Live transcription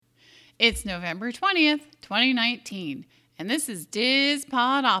It's November 20th, 2019, and this is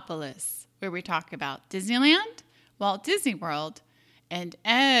Dispodopolis, where we talk about Disneyland, Walt Disney World, and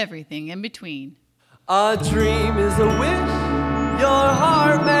everything in between. A dream is a wish your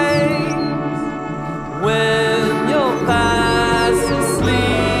heart makes when you're fast asleep.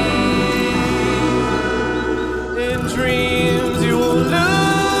 In dreams you will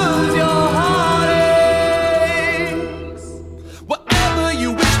lose your heartaches. Whatever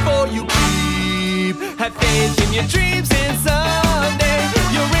you wish for, you keep. Have faith in your dreams, and someday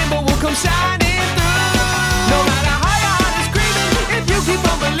your rainbow will come shining through. No matter how your heart is screaming, if you keep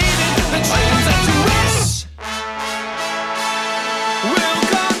on believing, the dreams that you wish will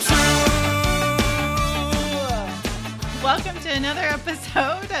come true. Welcome to another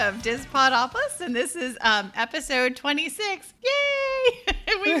episode of Dispodopolis, and this is episode 26. Yay!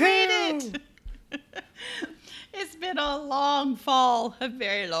 We made it! It's been a long fall, a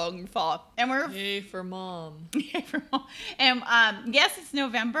very long fall. And we're... Yay for mom. And yes, it's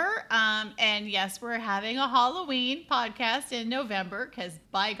November. And yes, we're having a Halloween podcast in November because,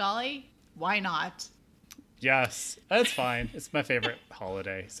 by golly, why not? Yes, that's fine. It's my favorite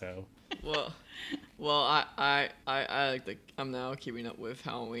holiday, so. Well, I like I'm now keeping up with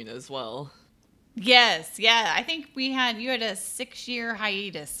Halloween as well. Yes, yeah. I think you had a 6-year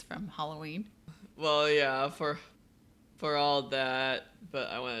hiatus from Halloween. Well, yeah, for all that, but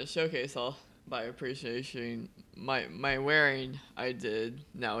I want to showcase all my appreciation, my wearing I did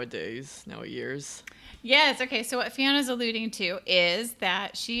nowadays. Yes, okay, so what Fiona's alluding to is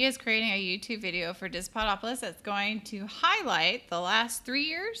that she is creating a YouTube video for Dispodopolis that's going to highlight the last 3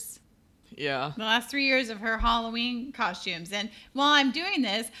 years. Yeah. The last 3 years of her Halloween costumes. And while I'm doing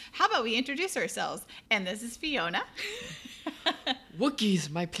this, how about we introduce ourselves? And this is Fiona.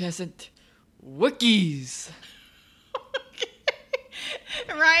 Wookiees, my peasant. Wookiees.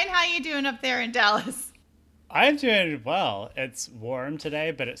 Ryan, how you doing up there in Dallas? I'm doing well. It's warm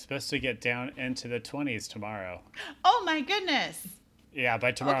today, but it's supposed to get down into the 20s tomorrow. Oh my goodness. Yeah,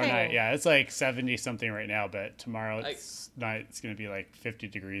 by tomorrow Okay. night. Yeah, it's like 70 something right now, but tomorrow it's going to be like 50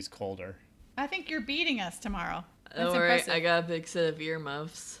 degrees colder. I think you're beating us tomorrow. That's Don't worry, impressive. I got a big set of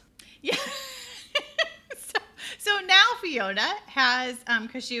earmuffs. Yeah. So now Fiona has,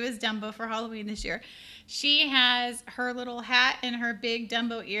 because she was Dumbo for Halloween this year, she has her little hat and her big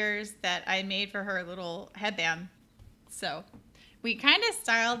Dumbo ears that I made for her little headband. So we kind of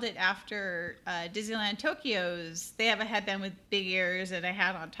styled it after Disneyland Tokyo's. They have a headband with big ears and a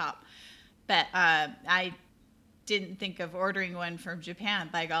hat on top. But I didn't think of ordering one from Japan.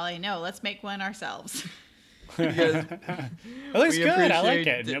 By golly, no, let's make one ourselves. Because It looks we good. I like appreciate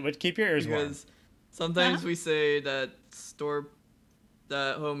it. And it would keep your ears warm. Because sometimes we say that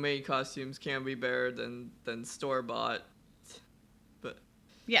homemade costumes can be better than store-bought. But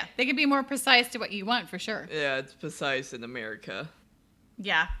Yeah, they could be more precise to what you want for sure. yeah, it's precise in America.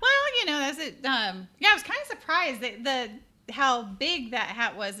 Yeah. Well, that's it. Yeah, I was kind of surprised that how big that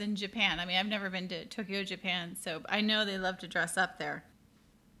hat was in Japan. I mean, I've never been to Tokyo, Japan, so I know they love to dress up there.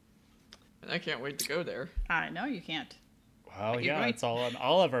 And I can't wait to go there. I know you can't. Well, You're yeah, going- it's all on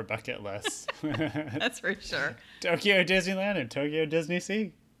all of our bucket lists. That's for sure. Tokyo Disneyland and Tokyo Disney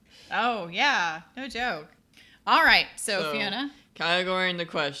Sea. Oh, yeah. No joke. All right. So Fiona, Category in the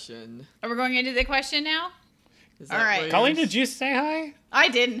question. are we going into the question now? Is All that right. what Colleen, you're- did you say hi? I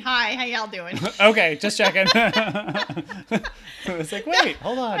didn't. Hi. How y'all doing? Okay, just checking. I was like, wait,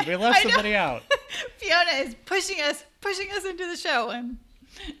 hold on. We left I know. somebody out. Fiona is pushing us into the show, and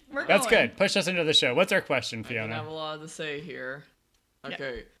we're That's going. good. Push us into the show. What's our question, I have Fiona? a lot to say here. Yeah.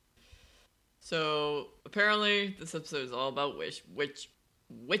 Okay. So apparently this episode is all about witches.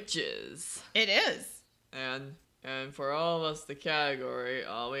 It is. And for all of us, the category,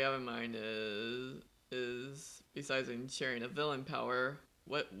 all we have in mind is besides sharing a villain power,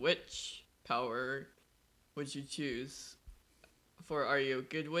 what witch power would you choose? Are you a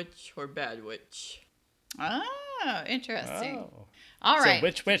good witch or bad witch? Oh, interesting. Oh. All right. So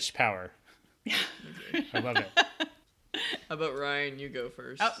which witch power? I love it. How about Ryan? You go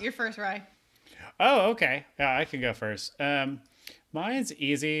first. Oh, you're first, Ryan. Oh, okay. Yeah, I can go first. Mine's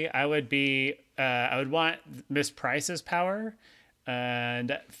easy. I would want Miss Price's power,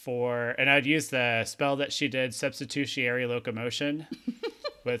 and I'd use the spell that she did, Substitutiary Locomotion,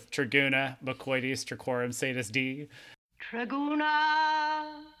 with Triguna, Macoides, Tricorum, Satis D.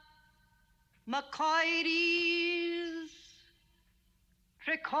 Traguna, Macoides,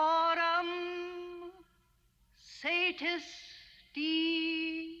 Tricorum, Satis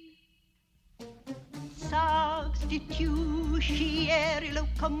D. substitutionary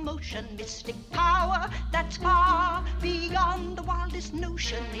locomotion, mystic power that's far beyond the wildest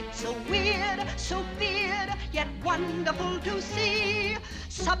notion. It's so weird, so weird, yet wonderful to see.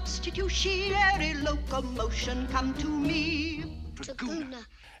 Substitutionary locomotion, come to me. Dragoona.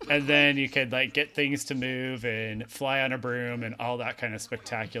 And then you could like get things to move and fly on a broom and all that kind of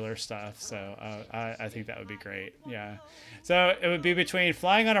spectacular stuff. So I think that would be great. Yeah. So it would be between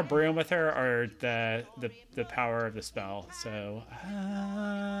flying on a broom with her or the power of the spell. So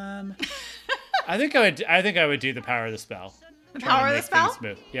I think I would do the power of the spell. The Trying to power of the make spell? things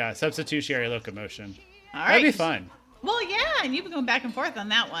move. Yeah, substitutionary locomotion. All right. That'd be fun. Well, yeah, and you've been going back and forth on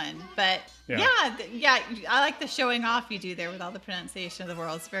that one, but Yeah. yeah, I like the showing off you do there with all the pronunciation of the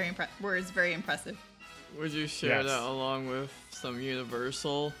words. Words very impressive. Would you share Yes. that along with some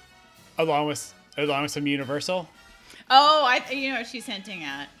universal? Along with some universal. Oh, you know what she's hinting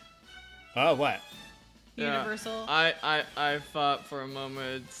at. Oh, what? Yeah, Universal. I thought for a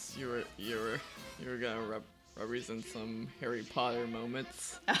moment you were gonna represent some Harry Potter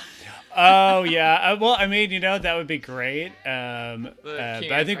moments. Oh yeah. Well, I mean, that would be great. But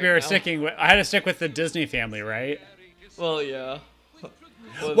I think we were sticking with. I had to stick with the Disney family, right? Well, yeah.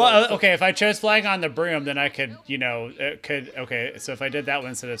 Well, okay. If I chose flying on the broom, then I could, Okay, so if I did that one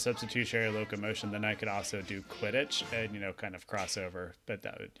instead of substitutionary locomotion, then I could also do Quidditch and kind of crossover. But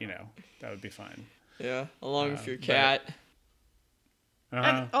that would be fun. Yeah, along with your cat.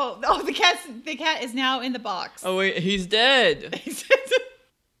 Uh-huh. Oh, the cat is now in the box. Oh wait, he's dead.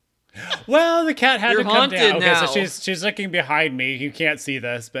 Well, the cat had You're to come down. haunted Okay, now. so she's looking behind me. You can't see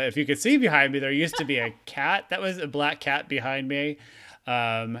this, but if you could see behind me, there used to be a cat. That was a black cat behind me,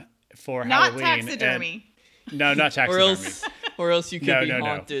 for Not Halloween. taxidermy. No, not taxidermy. Or else you could No, be no, no.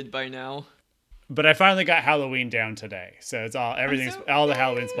 haunted by now. But I finally got Halloween down today, so it's all the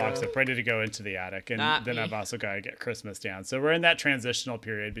Halloween's boxed Yeah. up, ready to go into the attic, and Not then me. I've also got to get Christmas down. So we're in that transitional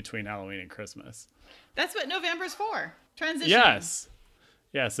period between Halloween and Christmas. That's what November's for. Transition.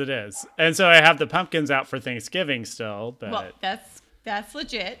 Yes, it is. And so I have the pumpkins out for Thanksgiving still, but Well, that's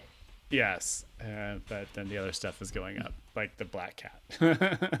legit. yes, but then the other stuff is going up, like the black cat.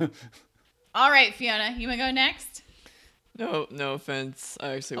 All right, Fiona, you want to go next? No offense.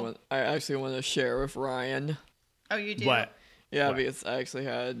 I actually want to share with Ryan. Oh, you do. What? Yeah, What? because I actually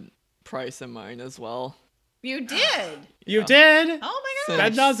had Price in mind as well. You did. You did? Oh my So- god.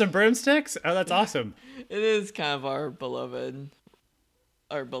 Bed knobs and broomsticks? Oh, that's awesome. It is kind of our beloved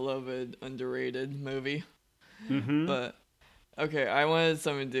underrated movie. Mm-hmm. But okay, I wanted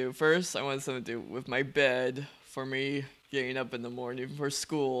something to do. First, I wanted something to do with my bed for me getting up in the morning for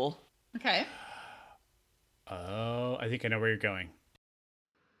school. Okay. Oh, I think I know where you're going.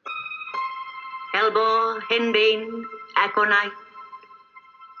 Hellbore, henbane, aconite,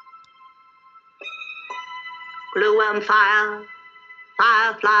 glowworm fire,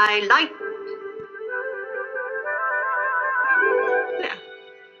 firefly light. Now,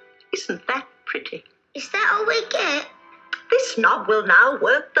 isn't that pretty? Is that all we get? This knob will now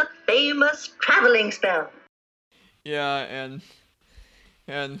work the famous traveling spell. Yeah,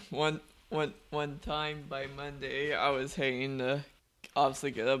 and one time by Monday, I was hating to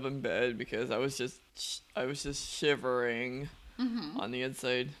obviously get up in bed because I was just shivering on the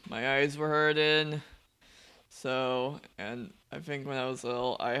inside. My eyes were hurting. So, and I think when I was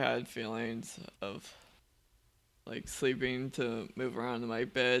little, I had feelings of like sleeping to move around in my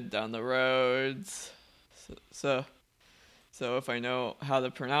bed down the roads. So if I know how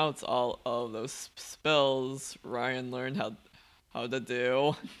to pronounce all of those spells, Ryan learned how to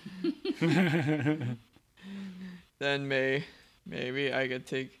do. Then maybe I could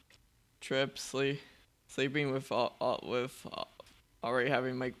take trips sleeping with already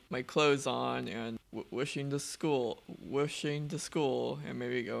having my clothes on and wishing to school, and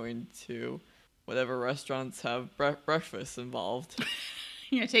maybe going to whatever restaurants have breakfast involved.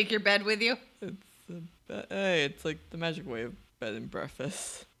 You gonna take your bed with you? Hey, it's like the magic way of bed and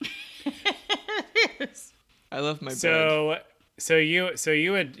breakfast. I love my bed. So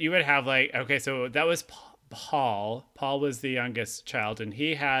you would have like, okay, so that was Paul. Paul was the youngest child, and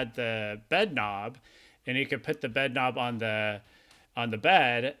he had the bed knob, and he could put the bed knob on the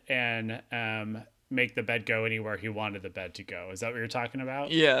bed and make the bed go anywhere he wanted the bed to go. Is that what you're talking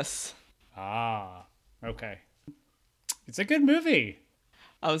about? Yes. Ah, okay. It's a good movie.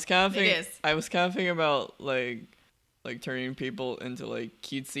 I was kind of It thinking. is. I was kind of thinking about like turning people into like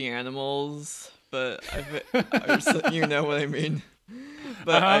cutesy animals, but you know what I mean.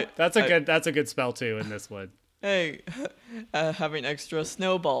 But That's a good spell too in this one. hey, having extra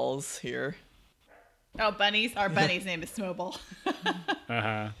snowballs here. Oh, bunnies. Our bunny's name is Snowball.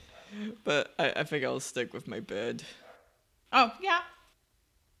 Uh-huh. But I think I'll stick with my bed. Oh, yeah.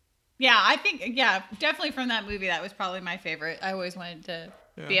 Yeah, I think, yeah, definitely from that movie, that was probably my favorite. I always wanted to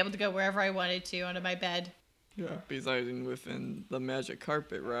be Yeah. able to go wherever I wanted to onto my bed. Yeah. Besides within the magic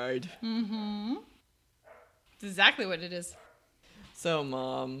carpet ride. It's exactly what it is. So,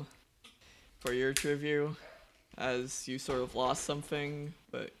 Mom, for your trivia, as you sort of lost something,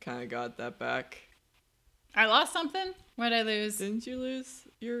 but kind of got that back. I lost something? What did I lose? Didn't you lose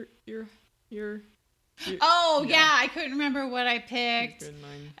your Oh, yeah. yeah, I couldn't remember what I picked. good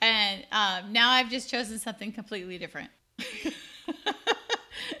mind? And now I've just chosen something completely different.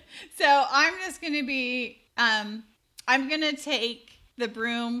 So I'm just going to be, I'm going to take the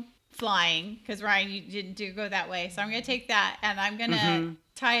broom flying because Ryan, you didn't go that way. So I'm going to take that and I'm going to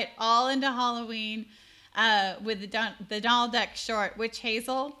tie it all into Halloween with the Donald Duck short, Witch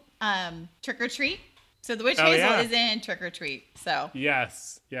Hazel, Trick or Treat. So the Witch Oh, Hazel yeah. is in Trick or Treat. So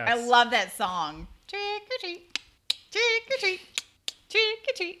Yes. I love that song. Trick or treat, trick or treat, trick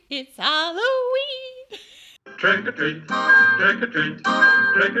or treat. It's Halloween. Trick or treat, trick or treat,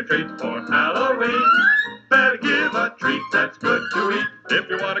 trick or treat for Halloween. Better give a treat that's good to eat if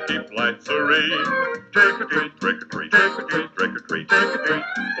you want to keep life serene. Trick or treat, trick or treat, trick or treat, trick or treat, trick or treat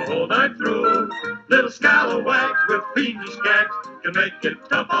the whole night through. Little scalawags with fiendish gags can make it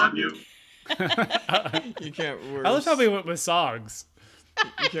tough on you. You can't worse. I love how we went with songs.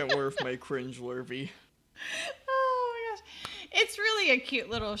 You can't worse my cringe-worthy. Oh my gosh. It's really a cute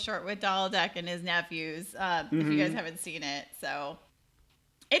little short with Donald Duck and his nephews, if you guys haven't seen it. So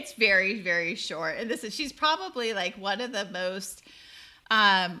it's very, very short. And she's probably like one of the most,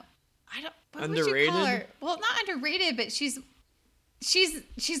 what would you call her? Underrated? Well, not underrated, but she's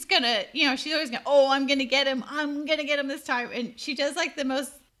gonna, she's always gonna, oh, I'm gonna get him this time. And she does like the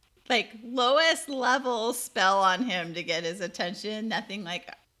most like lowest level spell on him to get his attention. Nothing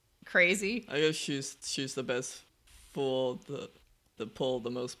like crazy. I guess she's the best fool to pull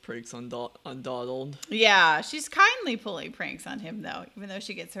the most pranks on Donald. Yeah, she's kindly pulling pranks on him though, even though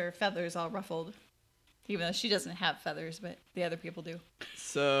she gets her feathers all ruffled. Even though she doesn't have feathers, but the other people do.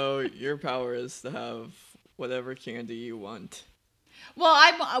 So your power is to have whatever candy you want. Well,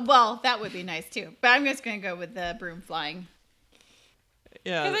 that would be nice too. But I'm just gonna go with the broom flying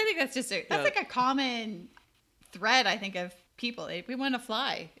Yeah. because I think that's just yeah. like a common thread. I think of people. We want to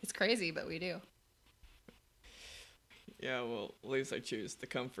fly. It's crazy, but we do. Yeah, well, at least I choose the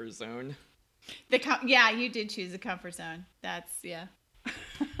comfort zone. Yeah, you did choose the comfort zone. That's yeah.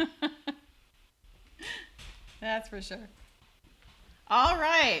 That's for sure. All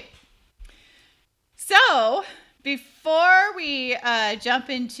right. So before we jump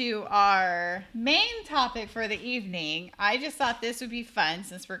into our main topic for the evening, I just thought this would be fun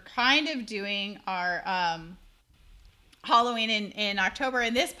since we're kind of doing our Halloween in October,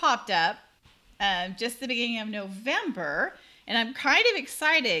 and this popped up just the beginning of November, and I'm kind of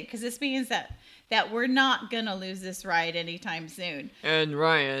excited because this means that we're not gonna lose this ride anytime soon. And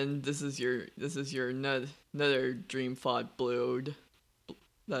Ryan, this is your another dream thought blood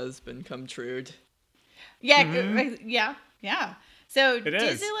that has been come true. Yeah, yeah. So It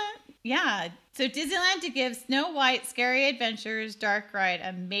is. So Disneyland to give Snow White Scary Adventures Dark Ride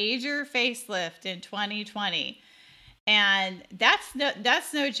a major facelift in 2020. And that's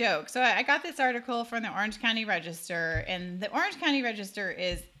no joke. So I got this article from the Orange County Register, and the Orange County Register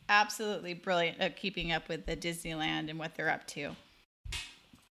is absolutely brilliant at keeping up with the Disneyland and what they're up to.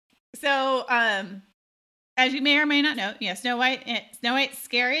 So, as you may or may not know, Snow White's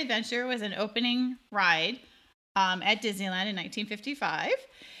Scary Adventure was an opening ride at Disneyland in 1955.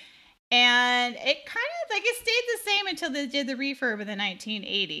 And it kind of it stayed the same until they did the refurb in the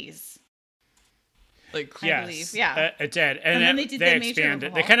 1980s. Like, I believe, yeah. It did, And then they did the major expanded. They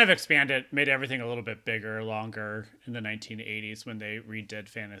overhaul. kind of expanded, made everything a little bit bigger, longer in the 1980s when they redid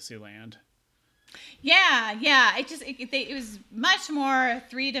Fantasyland. Yeah. It was much more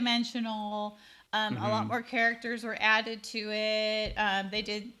 3-dimensional. A lot more characters were added to it. They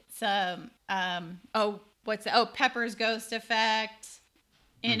did some Pepper's Ghost Effect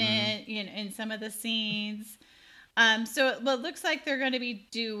in it, in some of the scenes. So what it looks like they're going to be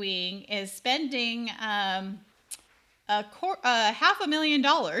doing is spending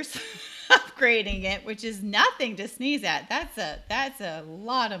 $500,000 upgrading it, which is nothing to sneeze at. That's a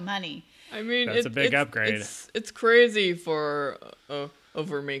lot of money. I mean, That's a big upgrade. It's crazy for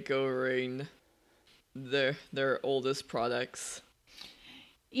over makeovering their oldest products.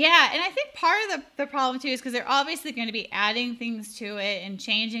 Yeah, and I think part of the problem too is because they're obviously going to be adding things to it and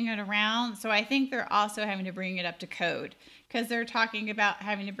changing it around. So I think they're also having to bring it up to code because they're talking about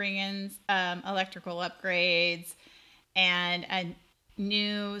having to bring in electrical upgrades and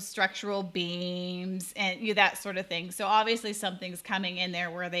new structural beams and that sort of thing. So obviously something's coming in there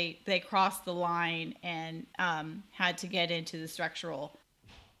where they crossed the line and had to get into the structural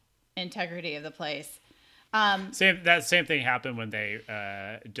integrity of the place. That same thing happened when they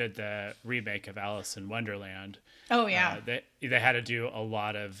did the remake of Alice in Wonderland. Oh yeah. They had to do a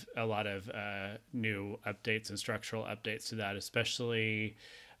lot of new updates and structural updates to that, especially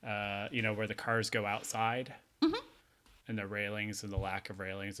where the cars go outside. Mm-hmm. And the railings and the lack of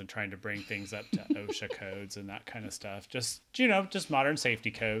railings, and trying to bring things up to OSHA codes and that kind of stuff. Just modern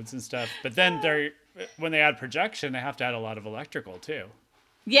safety codes and stuff. But then when they add projection, they have to add a lot of electrical too.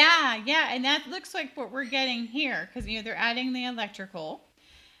 Yeah, and that looks like what we're getting here, because they're adding the electrical,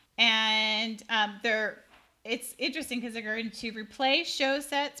 and it's interesting because they're going to replace show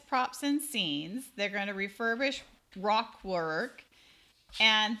sets, props, and scenes. They're going to refurbish rock work.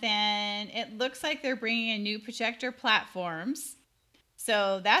 And then it looks like they're bringing in new projector platforms.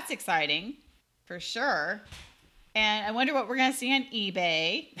 So that's exciting for sure. And I wonder what we're going to see on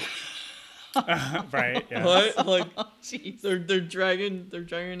eBay. Right. Yeah. What? Like, Jeez. they're dragging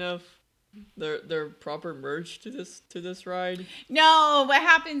enough their proper merch to this ride. No, what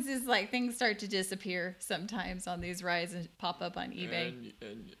happens is like things start to disappear sometimes on these rides and pop up on eBay.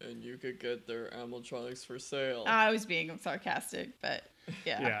 And you could get their animatronics for sale. I was being sarcastic, but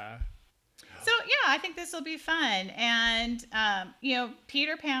yeah. Yeah. So yeah, I think this will be fun. And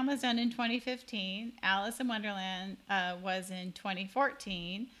Peter Pan was done in 2015. Alice in Wonderland was in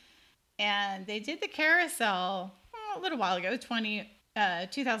 2014, and they did the carousel a little while ago,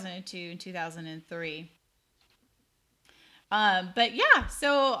 2002 and 2003. But yeah,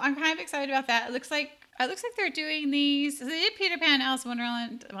 so I'm kind of excited about that. It looks like they're doing these. So they did Peter Pan and Alice in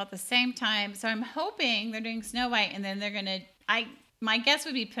Wonderland about the same time. So I'm hoping they're doing Snow White, and then they're gonna. My guess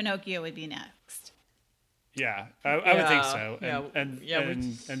would be Pinocchio would be next. Yeah, I would think so. Yeah,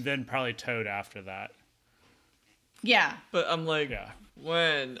 and then probably Toad after that. Yeah. But I'm like, Yeah.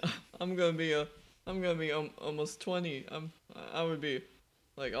 when I'm gonna be almost 20. I would be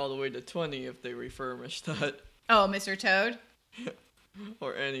like all the way to 20 if they refurbish that Oh, Mr. Toad.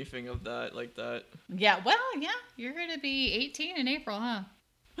 or anything of that like that. Yeah. Well, yeah. You're gonna be 18 in April, huh?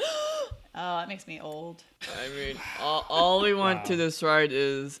 Oh, that makes me old. I mean, all we want Wow. to this ride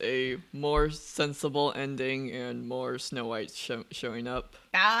is a more sensible ending and more Snow White showing up.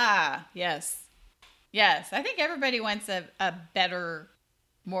 Ah, yes. I think everybody wants a better,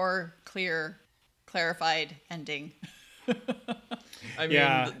 more clarified ending. I mean,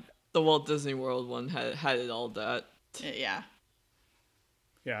 Yeah. the Walt Disney World one had it all that. Yeah.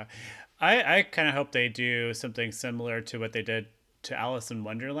 Yeah. I kind of hope they do something similar to what they did to Alice in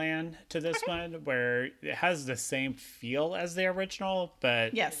Wonderland to this one, where it has the same feel as the original,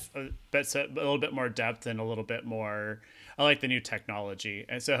 but Yes. but so, a little bit more depth and a little bit more. I like the new technology,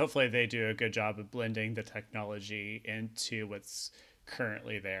 and so hopefully they do a good job of blending the technology into what's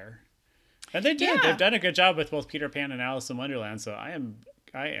currently there. And they did. Yeah. They've done a good job with both Peter Pan and Alice in Wonderland, so I am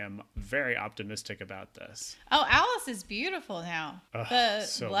very optimistic about this. Oh, Alice is beautiful now. Ugh, The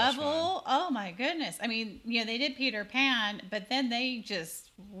so much level, oh my goodness. I mean, they did Peter Pan, but then they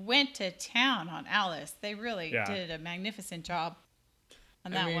just went to town on Alice. They really Yeah. did a magnificent job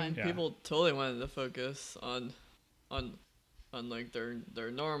on that I mean, one. Yeah. people totally wanted to focus on like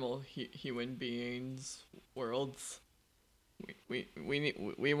their normal human beings worlds.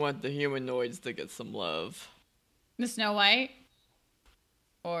 We want the humanoids to get some love. The Snow White?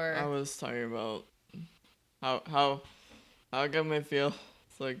 Or I was talking about how come I feel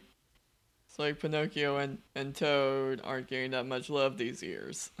it's like Pinocchio and Toad aren't getting that much love these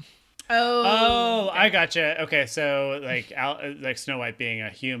years. Oh, I gotcha. Okay, so like Snow White being a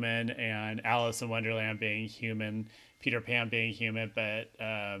human and Alice in Wonderland being human, Peter Pan being human, but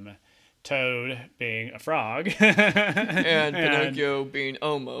Toad being a frog And Pinocchio being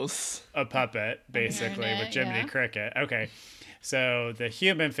almost. a puppet, basically, with Marionette, Jiminy yeah. Cricket. Okay, so the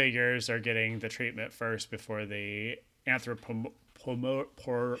human figures are getting the treatment first before the anthropomorphic.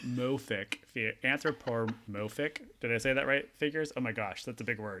 Did I say that right? Figures? Oh my gosh, that's a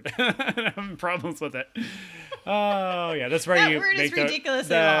big word. I'm having problems with it. Oh yeah, that's where That you word is make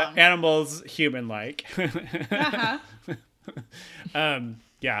ridiculously the long. animals human-like. Uh-huh.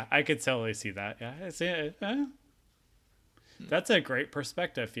 Yeah, I could totally see that. Yeah, I see it. That's a great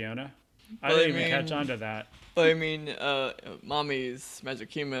perspective, Fiona. I Well, didn't I even catch mean- on to that. But I mean, Mommy's Magic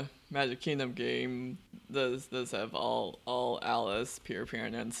Kingdom game does have all Alice, Peter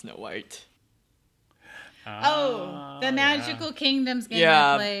Pan, and Snow White. Oh, the Magical Kingdoms game I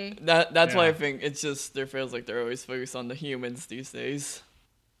Yeah, play. that's why I Yeah. think it's just there feels like they're always focused on the humans these days.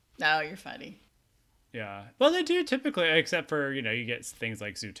 Oh, you're funny. Yeah. Well, they do typically, except for, you get things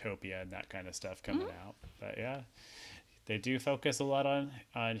like Zootopia and that kind of stuff coming out. But yeah, they do focus a lot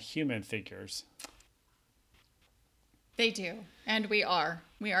on human figures. They do. And we are.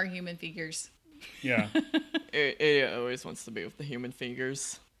 We are human figures. Yeah. Ada always wants to be with the human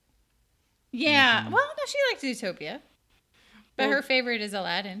figures. Yeah. Well, no, she likes Zootopia. But Well- her favorite is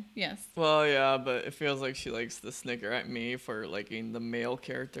Aladdin. Yes. Well, yeah, but it feels like she likes to snicker at me for liking the male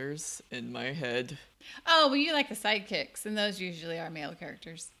characters in my head. Oh, well, you like the sidekicks, and those usually are male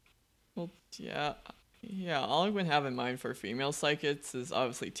characters. Well, yeah. Yeah, all I would have in mind for female psychics is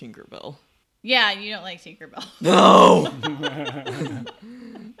obviously Tinkerbell. Yeah, you don't like Tinkerbell. No!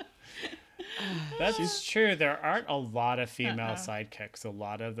 That's true. There aren't a lot of female sidekicks. A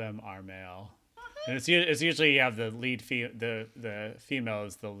lot of them are male. And it's usually you have the lead the female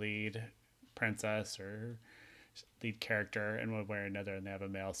is the lead princess or lead character, and one way or another, and they have a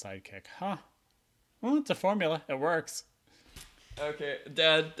male sidekick. Huh? Well, it's a formula. It works. Okay,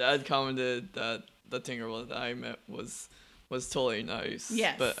 Dad commented that the Tinkerbell that I met was totally nice.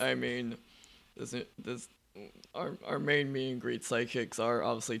 Yes. But I mean, our main meet and greet sidekicks are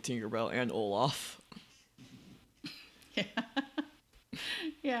obviously Tinkerbell and Olaf. Yeah. I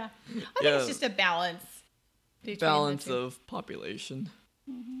think Yeah. it's just a balance. Between Balance the two. of population.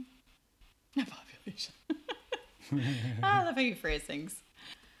 Population. I love how you phrase things.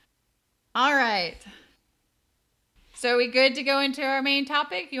 All right. So are we good to go into our main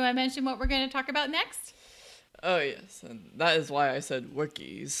topic? You want to mention what we're going to talk about next? Oh yes, and that is why I said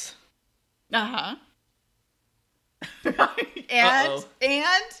wikis. Uh-huh. Uh-oh.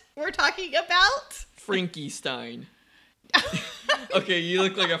 And we're talking about Frankenstein. Okay, you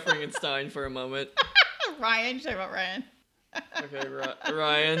look like a Frankenstein for a moment. Ryan. Should I talk about Ryan? Okay,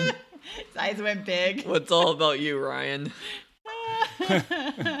 Ryan. His eyes went big. What's all about you, Ryan?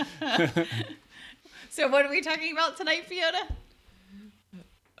 So what are we talking about tonight, Fiona?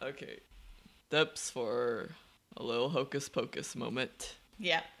 Okay, depths for a little hocus pocus moment.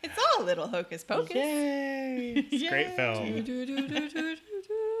 Yeah, it's all a little hocus pocus. Yay! It's a great film.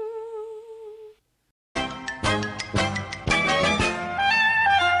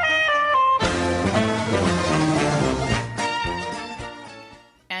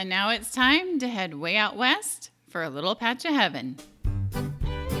 And now it's time to head way out west for a little patch of heaven.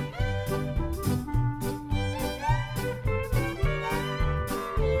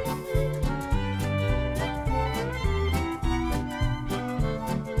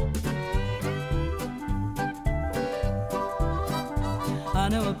 I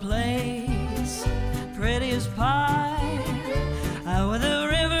know a place, pretty as pie, where the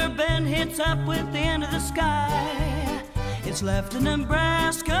river bend hits up with the end of the sky. It's left in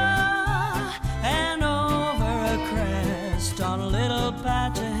Nebraska and over a crest on a little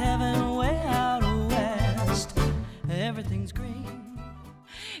patch of heaven way out west. Everything's green.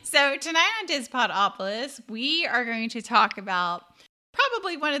 So tonight on Dispodopolis, we are going to talk about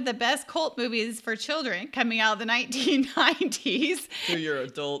probably one of the best cult movies for children coming out of the 1990s. To your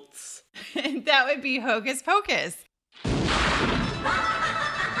adults. And that would be Hocus Pocus.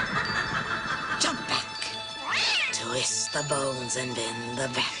 Jump back, twist the bones and bend the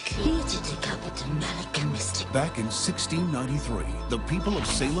back. Here to decapit American mystic. Back in 1693, the people of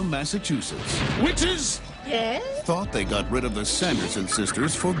Salem, Massachusetts, witches, thought they got rid of the Sanderson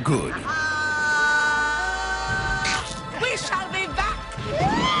sisters for good. We shall be back.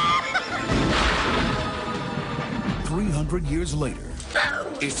 300 years later,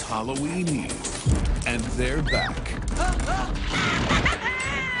 it's Halloween Eve, and they're back.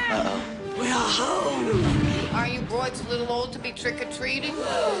 We're home. Are you broads a little old to be trick-or-treating?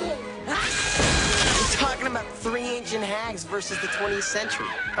 We're talking about 3 ancient hags versus the 20th century.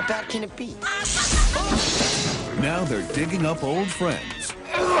 How bad can it be? Now they're digging up old friends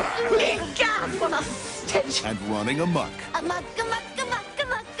God, what a stench. and running amok, Come on.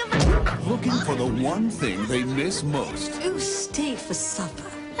 looking for the one thing they miss most. Who stayed for supper?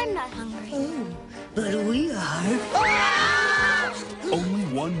 I'm not hungry. But we are. Only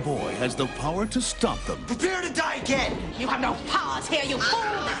one boy has the power to stop them Prepare to die again! You have no powers here, you fool!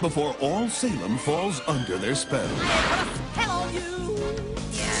 before all Salem falls under their spell. Hell on you.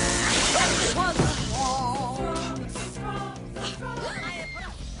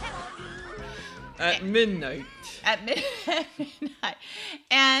 At midnight. At midnight.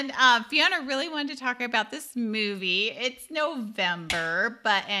 And Fiona really wanted to talk about this movie. It's November,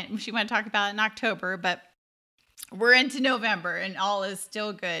 and she wanted to talk about it in October, but we're into November and all is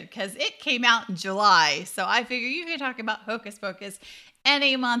still good because it came out in July. So I figure you can talk about Hocus Pocus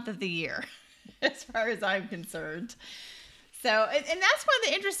any month of the year, as far as I'm concerned. So, and that's one of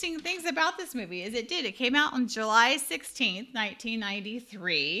the interesting things about this movie is it came out on July 16th,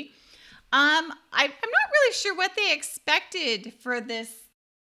 1993. I'm not really sure what they expected for this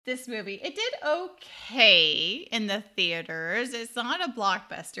movie. It did okay in the theaters. It's not a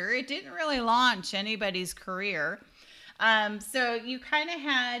blockbuster. It didn't really launch anybody's career. So you kind of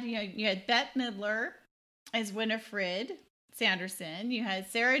had, you had Bette Midler as Winifred Sanderson. You had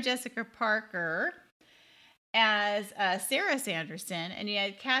Sarah Jessica Parker as Sarah Sanderson, and you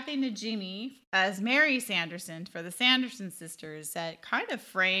had Kathy Najimy as Mary Sanderson for the Sanderson sisters that kind of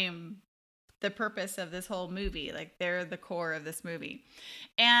frame the purpose of this whole movie. Like, they're the core of this movie.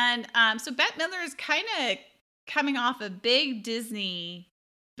 And so Bette Midler is kind of coming off a big Disney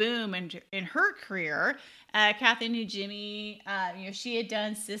boom in her career. Kathy Najimy, she had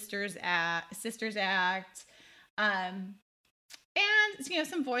done Sisters Act, and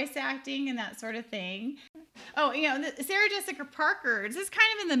some voice acting and that sort of thing. Oh, Sarah Jessica Parker, this is kind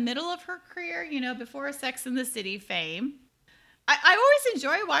of in the middle of her career, before Sex and the City fame. I always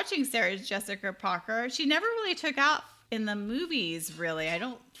enjoy watching Sarah Jessica Parker. She never really took out in the movies, really, I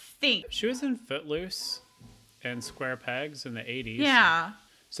don't think. She was in Footloose and Square Pegs in the 80s. Yeah.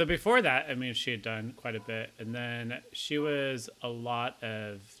 So before that, she had done quite a bit. And then she was a lot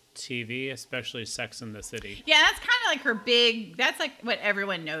of TV, especially Sex and the City. Yeah, that's kind of like her big, that's like what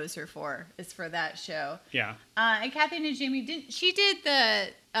everyone knows her for, is for that show. Yeah. And Kathy Najimy, she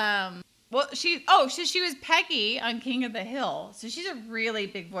was Peggy on King of the Hill. So she's a really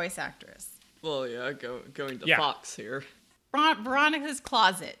big voice actress. Well, yeah, going to Fox here. Veronica's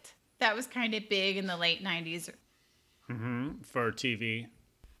Closet. That was kind of big in the late 90s. For TV.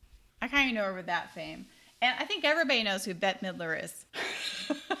 I kind of know her with that fame. And I think everybody knows who Bette Midler is.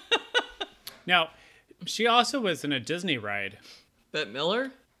 Now, she also was in a Disney ride. Bette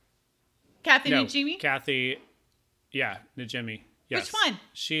Midler? Kathy Najimy? Kathy, Najimy. Yes. Which one?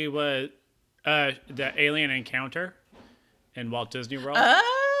 She was the Alien Encounter in Walt Disney World.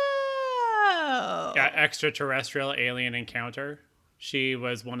 Oh. Yeah, Extraterrestrial Alien Encounter. She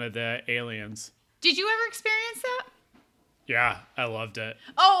was one of the aliens. Did you ever experience that? Yeah, I loved it.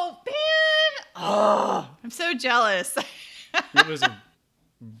 Oh, man. Oh, I'm so jealous. It was a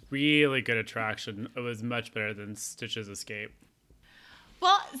really good attraction. It was much better than Stitch's Escape.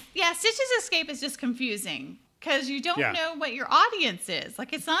 Well, yeah, Stitch's Escape is just confusing because you don't know what your audience is.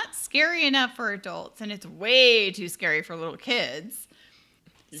 Like, it's not scary enough for adults, and it's way too scary for little kids.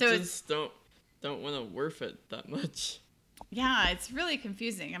 You just don't want to worth it that much. Yeah, it's really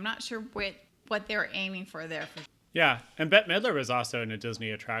confusing. I'm not sure what they were aiming for there. Yeah, and Bette Midler was also in a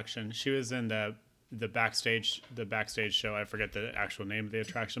Disney attraction. She was in the backstage show. I forget the actual name of the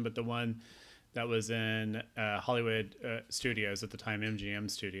attraction, but the one that was in Hollywood Studios at the time,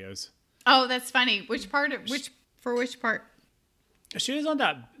 MGM Studios. Oh, that's funny. Which part? She was on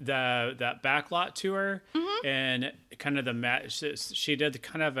that backlot tour, and kind of she did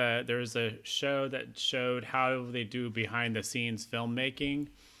kind of there was a show that showed how they do behind the scenes filmmaking.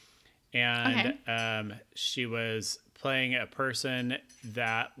 And she was playing a person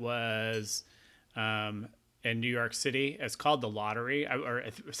that was in New York City. It's called The Lottery, or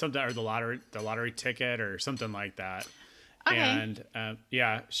something, or the lottery ticket, or something like that. Okay. And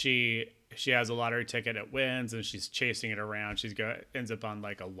she has a lottery ticket. It wins, and she's chasing it around. Ends up on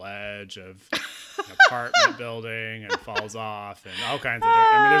like a ledge of an apartment building and falls off, and all kinds of.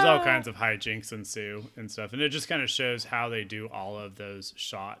 There's all kinds of hijinks ensue and stuff, and it just kind of shows how they do all of those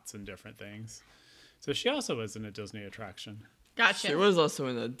shots and different things. So she also was in a Disney attraction. Gotcha. She was also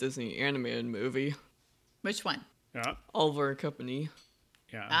in a Disney animated movie. Which one? Yeah. Oliver and Company.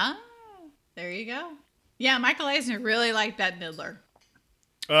 Yeah. Ah, there you go. Yeah, Michael Eisner really liked Bette Midler.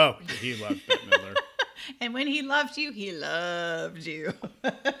 Oh, he loved Bette Midler. And when he loved you, he loved you.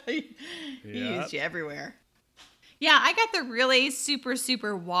 He used you everywhere. Yeah, I got the really super,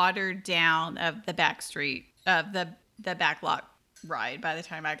 super watered down of the backlot ride by the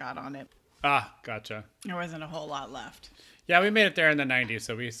time I got on it. Ah, gotcha. There wasn't a whole lot left. Yeah, we made it there in the 90s,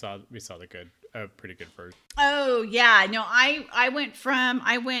 so we saw the pretty good version. Oh, yeah. No, I went in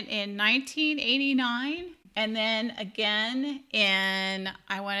 1989 and then again in,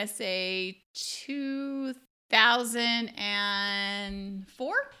 I want to say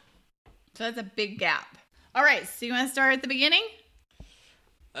 2004. So that's a big gap. All right. So you want to start at the beginning?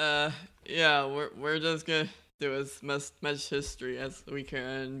 Yeah, we're just going to do as much history as we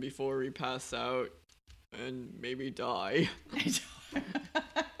can before we pass out and maybe die.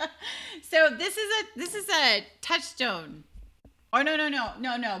 So this is a Touchstone Oh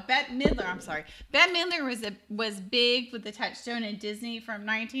no. Bette Midler. I'm sorry. Bette Midler was big with the Touchstone in Disney from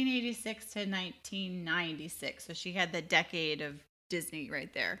 1986 to 1996. So she had the decade of Disney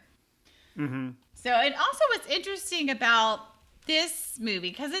right there. Mm-hmm. So, and also what's interesting about this movie,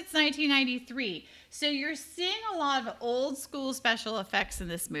 because it's 1993, so you're seeing a lot of old school special effects in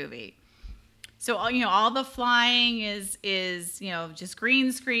this movie. So, all the flying is just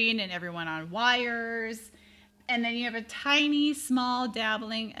green screen and everyone on wires. And then you have a tiny, small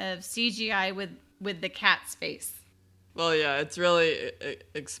dabbling of CGI with the cat's face. Well, yeah, it's really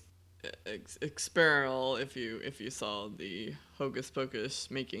experimental if you saw the Hocus Pocus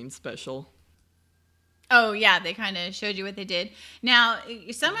making special. Oh, yeah, they kind of showed you what they did. Now,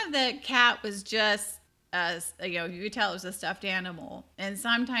 some of the cat was just, you could tell it was a stuffed animal. And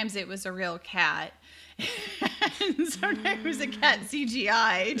sometimes it was a real cat. And sometimes it was a cat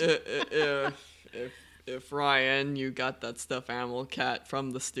CGI'd. If Ryan, you got that stuffed animal cat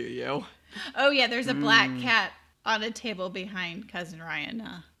from the studio. Oh, yeah, there's a black cat on a table behind Cousin Ryan.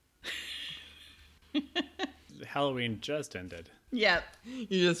 Halloween just ended. Yep.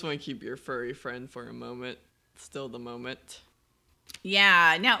 You just want to keep your furry friend for a moment. Still the moment.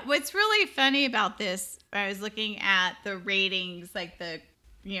 Yeah. Now, what's really funny about this, I was looking at the ratings, like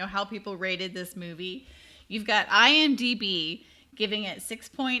how people rated this movie. You've got IMDb giving it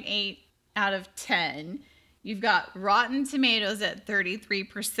 6.8 out of 10. You've got Rotten Tomatoes at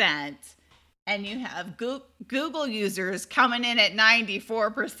 33%. And you have Google users coming in at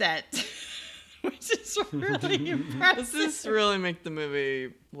 94%. Which is really impressive. Does this really make the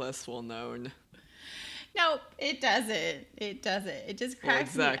movie less well known? Nope, it doesn't. It just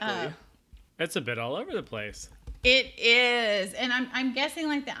cracks me up. It's a bit all over the place. It is. And I'm guessing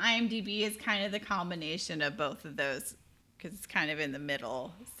like the IMDb is kind of the combination of both of those because it's kind of in the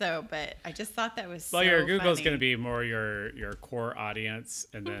middle. So, but I just thought that was well, so your Google's funny. going to be more your core audience.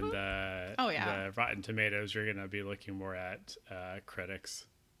 And then the Rotten Tomatoes, you're going to be looking more at critics.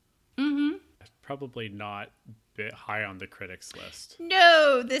 Mm-hmm. Probably not bit high on the critics list.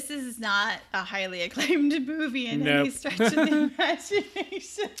 No, this is not a highly acclaimed movie in any stretch of the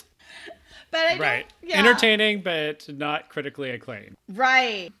imagination. But I right. Yeah. Entertaining, but not critically acclaimed.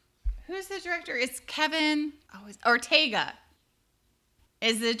 Right. Who's the director? It's Kevin Ortega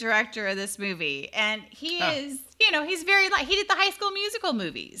is the director of this movie. And he is, he's very he did the High School Musical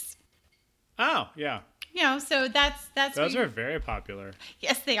movies. Oh, yeah. So that's those are very popular.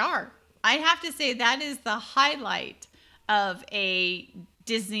 Yes, they are. I have to say that is the highlight of a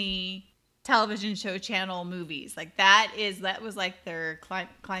Disney television show channel movies. Like that was like their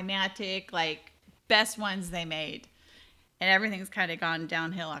climatic, like best ones they made. And everything's kind of gone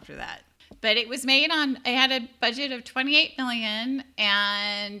downhill after that. But it was made it had a budget of $28 million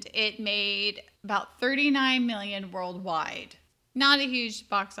and it made about $39 million worldwide. Not a huge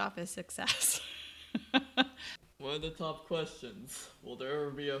box office success. One of the top questions. Will there ever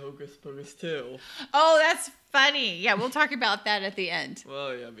be a Hocus Pocus 2? Oh, that's funny. Yeah, we'll talk about that at the end.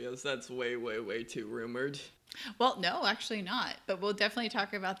 Well, yeah, because that's way, way, way too rumored. Well, no, actually not. But we'll definitely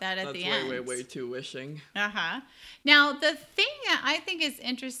talk about that at the end. That's way, way, way too wishing. Uh-huh. Now, the thing that I think is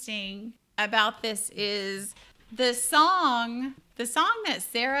interesting about this is the song that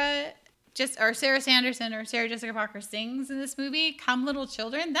Sarah Sanderson or Sarah Jessica Parker sings in this movie, Come Little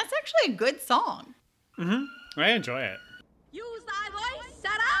Children, that's actually a good song. Mm-hmm. I enjoy it. Use thy voice,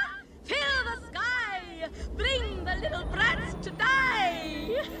 Sarah! Fill the sky! Bring the little brats to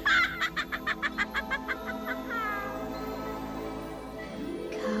die!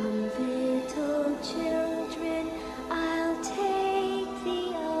 Come, little children, I'll take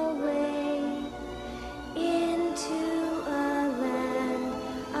thee away into a land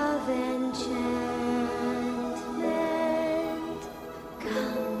of enchantment.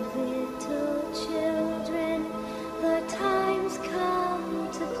 Come, little children, the time's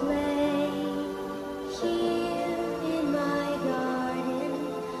come to play here in my garden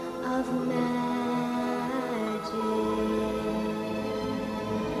of magic.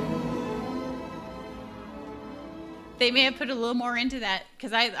 They may have put a little more into that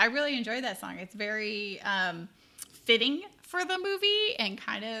because I really enjoy that song. It's very fitting for the movie and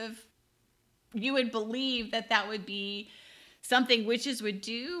kind of you would believe that would be something witches would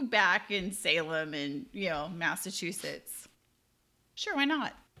do back in Salem and, Massachusetts. Sure, why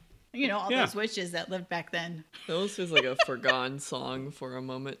not? All those witches that lived back then. It almost feels like a forgotten song for a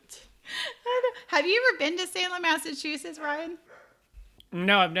moment. Have you ever been to Salem, Massachusetts, Ryan?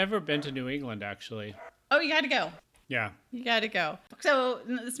 No, I've never been to New England, actually. Oh, you got to go. Yeah. You got to go. So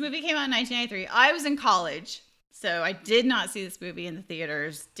this movie came out in 1993. I was in college, so I did not see this movie in the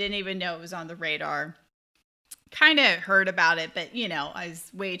theaters. Didn't even know it was on the radar. kind of heard about it, but you know, I was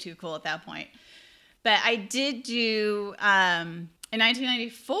way too cool at that point. But I did do, in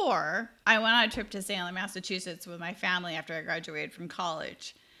 1994, I went on a trip to Salem, Massachusetts with my family after I graduated from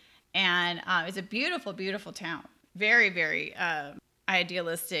college. And it's a beautiful, beautiful town. Very, very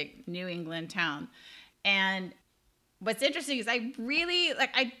idealistic New England town. And what's interesting is I really,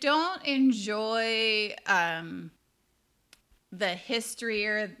 I don't enjoy the history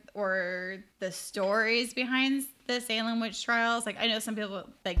or the stories behind the Salem witch trials. Like, I know some people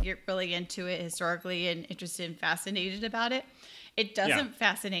get really into it historically and interested and fascinated about it. It doesn't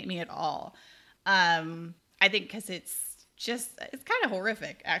fascinate me at all. I think because it's kind of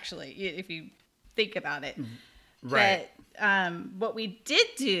horrific, actually, if you think about it. Right. But what we did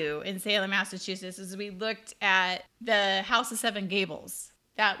do in Salem, Massachusetts, is we looked at the House of Seven Gables.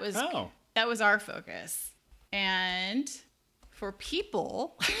 That was our focus. And for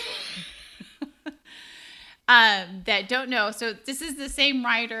people that don't know, so this is the same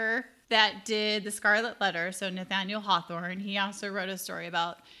writer that did The Scarlet Letter, so Nathaniel Hawthorne. He also wrote a story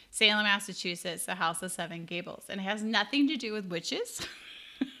about Salem, Massachusetts, the House of Seven Gables. And it has nothing to do with witches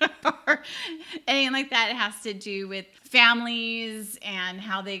or anything like that. It has to do with families and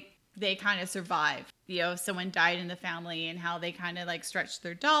how they kind of survive. You know, someone died in the family and how they kind of stretched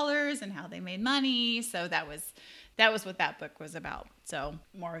their dollars and how they made money. So that was what that book was about. So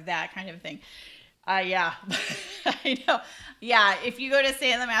more of that kind of thing. Yeah, I know. Yeah, if you go to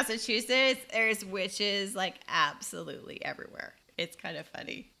Salem, Massachusetts, there's witches absolutely everywhere. It's kind of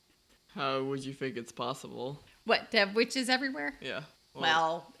funny. How would you think it's possible? What, to have witches everywhere? Yeah.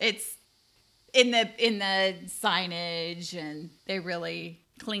 Well, it's in the signage, and they really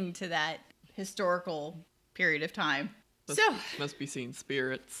cling to that historical period of time. Must be seeing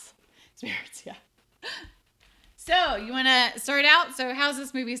spirits. Spirits, yeah. So, you want to start out? So, how's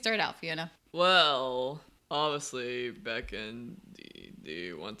this movie start out, Fiona? Well, obviously, back in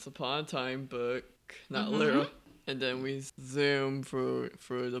the Once Upon a Time book, not literal, and then we zoom through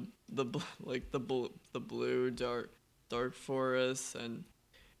the blue dark forest, and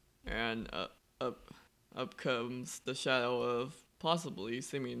up comes the shadow of possibly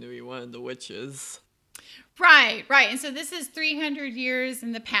seeming to be one of the witches. Right. And so this is 300 years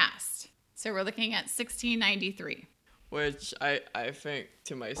in the past. So we're looking at 1693. Which I think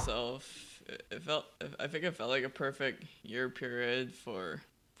to myself, I think it felt like a perfect year period for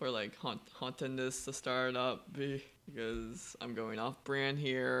hauntedness to start up, because I'm going off brand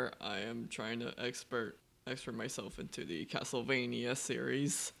here. I am trying to expert myself into the Castlevania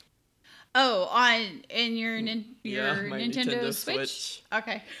series. Oh, in your Nintendo Switch?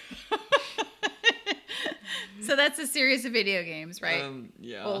 Okay. So that's a series of video games, right?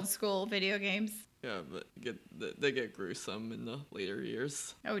 Yeah. Old school video games. Yeah, but they get gruesome in the later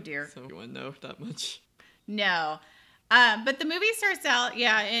years. Oh dear. So you want to know that much? No. But the movie starts out,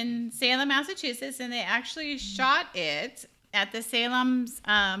 in Salem, Massachusetts, and they actually shot it at the Salem's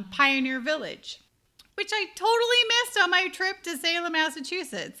Pioneer Village, which I totally missed on my trip to Salem,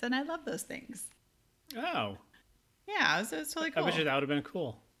 Massachusetts, and I love those things. Oh. Yeah, so it's totally cool. I bet you that would have been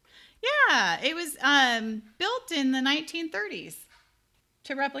cool. Yeah, it was built in the 1930s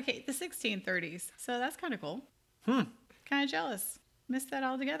to replicate the 1630s, so that's kind of cool. Kind of jealous. Missed that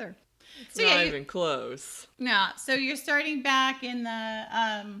altogether. It's not even close. No, so you're starting back in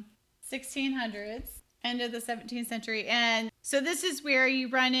the 1600s, end of the 17th century. And so this is where you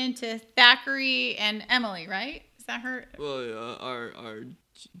run into Thackeray and Emily, right? Is that her? Well, yeah, our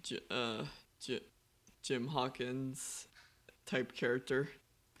Jim Hawkins type character.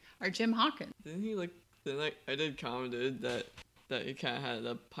 Our Jim Hawkins. Didn't he I did commented that he kind of had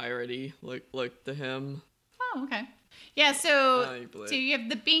a piratey look to him. Oh, okay. Yeah, so you have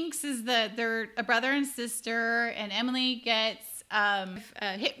the Binks they're a brother and sister, and Emily gets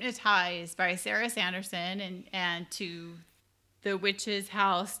hypnotized by Sarah Sanderson and to the witch's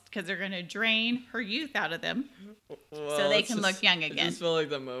house because they're going to drain her youth out of them so they can look young again. I just feel like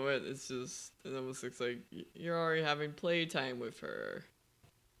the moment, it almost looks like you're already having playtime with her.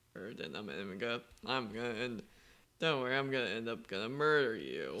 Or then I'm gonna end up gonna murder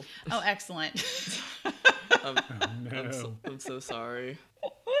you. Oh, excellent. I'm so sorry.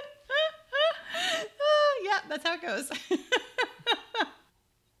 Yeah, that's how it goes.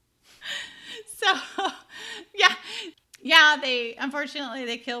 So, they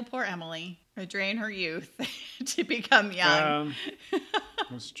unfortunately kill poor Emily, or drain her youth to become young.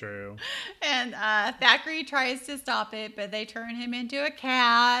 That's true. And Thackeray tries to stop it, but they turn him into a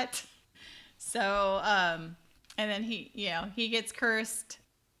cat. So, and then he gets cursed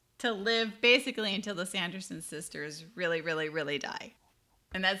to live basically until the Sanderson sisters really, really, really die.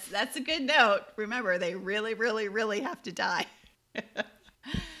 And that's a good note. Remember, they really, really, really have to die.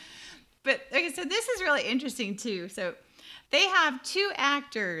 But okay, so this is really interesting too. So they have 2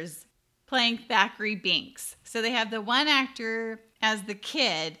 actors playing Thackeray Binks. So they have the one actor as the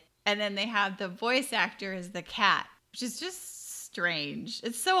kid, and then they have the voice actor as the cat, which is just strange.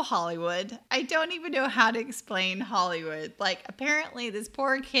 It's so Hollywood. I don't even know how to explain Hollywood. Like, apparently this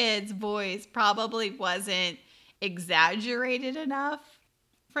poor kid's voice probably wasn't exaggerated enough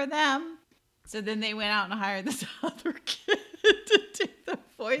for them. So then they went out and hired this other kid to do the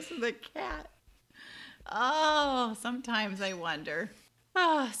voice of the cat. Oh, sometimes I wonder.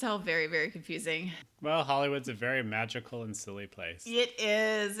 Oh, so very, very confusing. Well, Hollywood's a very magical and silly place. It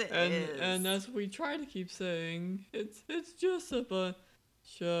is. It is. And as we try to keep saying, it's just a bunch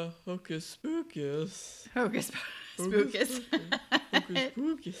of hocus pocus. Hocus pocus. Hocus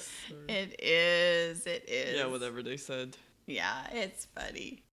pocus. It is. It is. Yeah, whatever they said. Yeah, it's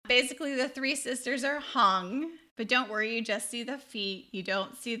funny. Basically, the 3 sisters are hung, but don't worry, you just see the feet. You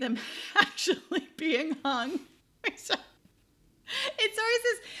don't see them actually being hung. It's always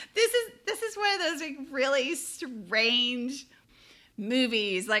this is one of those like really strange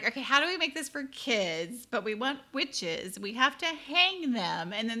movies. Like, okay, how do we make this for kids? But we want witches. We have to hang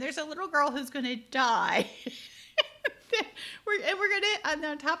them, and then there's a little girl who's going to die. we're going to,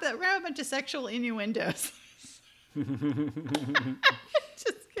 on top of that, we're going to have a bunch of sexual innuendos.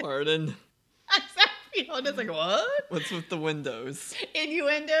 Pardon. It's like, what? What's with the windows?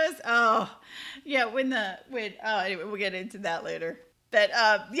 Innuendos? Oh, yeah. Anyway, we'll get into that later. But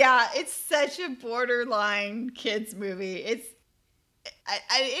yeah, it's such a borderline kids movie. It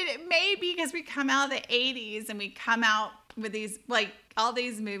may be because we come out of the 80s and we come out with these, like, all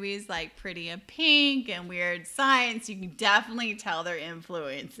these movies like Pretty in Pink and Weird Science. You can definitely tell they're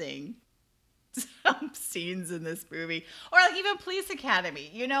influencing some scenes in this movie. Or like even Police Academy,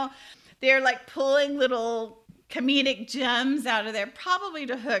 you know, they're like pulling little comedic gems out of there, probably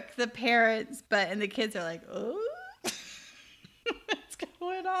to hook the parents, and the kids are like, oh, what's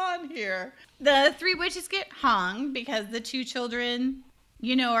going on here? The 3 witches get hung because the 2 children,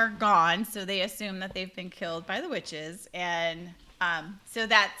 you know, are gone. So they assume that they've been killed by the witches. And so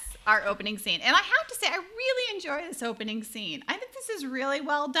that's our opening scene. And I have to say, I really enjoy this opening scene. I think this is really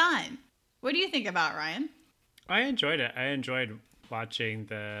well done. What do you think about, Ryan? I enjoyed it. I enjoyed watching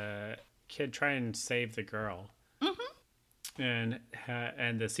the kid try and save the girl. Mm-hmm.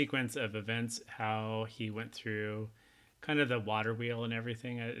 And the sequence of events, how he went through kind of the water wheel and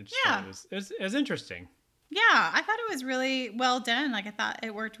everything. It was interesting. Yeah, I thought it was really well done. Like, I thought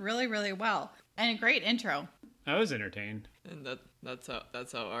it worked really, really well. And a great intro. I was entertained. And that's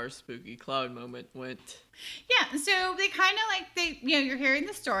how our spooky cloud moment went. Yeah, so they kind of you're hearing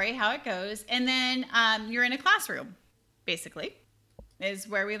the story, how it goes, and then you're in a classroom, basically, is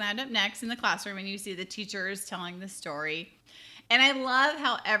where we land up next, in the classroom, and you see the teachers telling the story. And I love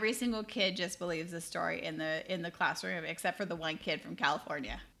how every single kid just believes the story in the classroom, except for the one kid from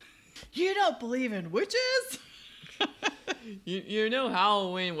California. You don't believe in witches? you know,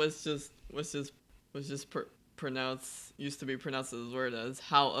 Halloween was just pronounced, used to be pronounced as word as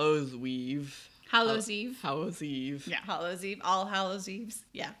Hallows Eve. Hallows Eve. Hallows Eve. Yeah, Hallows Eve. All Hallows Eves.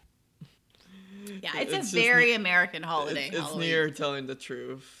 Yeah. Yeah, it's a very American holiday. It's near telling the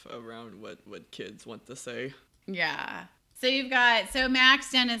truth around what kids want to say. Yeah. So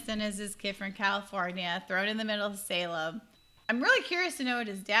Max Dennison is this kid from California, thrown in the middle of Salem. I'm really curious to know what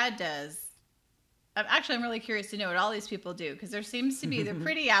his dad does. I'm really curious to know what all these people do, because there seems to be, they're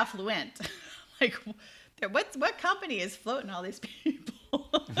pretty affluent. Like, what company is floating all these people?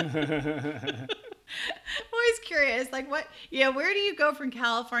 I'm always curious, like, where do you go from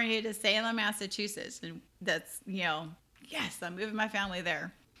California to Salem, Massachusetts? And that's, yes, I'm moving my family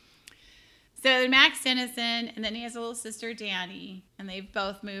there. So Max Dennison, and then he has a little sister, Danny, and they've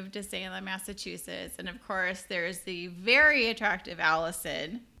both moved to Salem, Massachusetts. And of course, there's the very attractive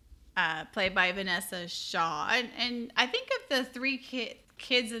Allison, played by Vanessa Shaw. And I think of the 3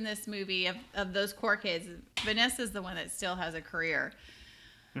 kids in this movie, of those core kids, Vanessa's the one that still has a career.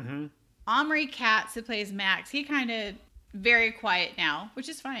 Mm-hmm. Omri Katz, who plays Max, he kind of very quiet now, which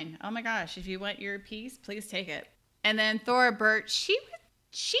is fine. Oh my gosh, if you want your piece, please take it. And then Thora Birch, she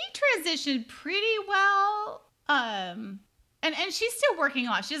transitioned pretty well, and she's still working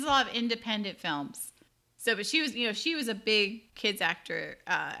on. She does a lot of independent films. So, but she was a big kids actor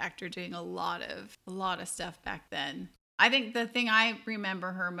doing a lot of stuff back then. I think the thing I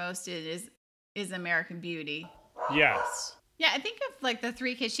remember her most is American Beauty. Yes. Yeah, I think of like the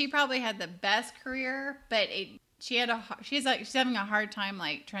 3 kids. She probably had the best career, but she's having a hard time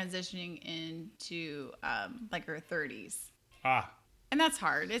like transitioning into like her 30s. Ah. And that's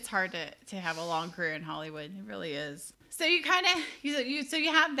hard. It's hard to have a long career in Hollywood. It really is. So you kind of you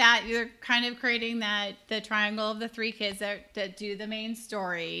have that. You're kind of creating the triangle of the three kids that do the main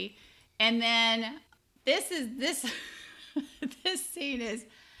story, and then this scene is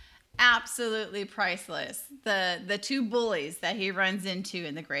absolutely priceless. The two bullies that he runs into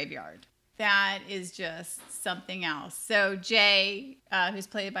in the graveyard. That is just something else. So Jay, who's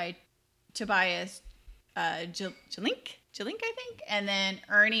played by Tobias Jalink, I think, and then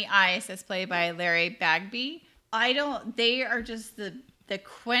Ernie Ice is played by Larry Bagby. They are just the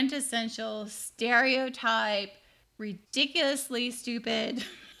quintessential stereotype, ridiculously stupid,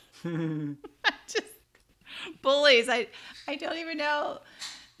 just bullies. I don't even know,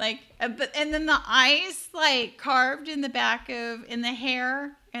 and then the ice carved in the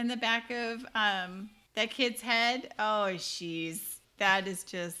hair in the back of that kid's head. Oh, that is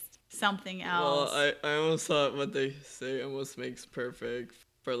just something else. Well, I almost thought what they say almost makes perfect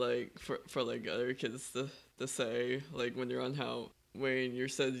for other kids to say, like when you're on when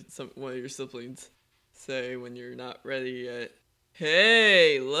one of your siblings say when you're not ready yet,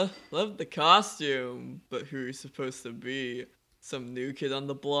 hey, love the costume, but who you're supposed to be, some new kid on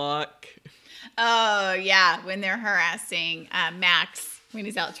the block. Oh yeah, when they're harassing Max when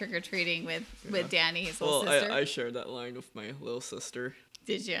he's out trick-or-treating with Danny, his little sister. I shared that line with my little sister.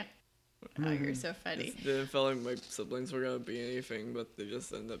 Did you? Oh, you're so funny. It didn't feel like my siblings were gonna be anything, but they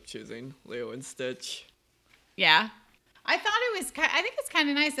just ended up choosing Leo and Stitch. Yeah, I think it's kind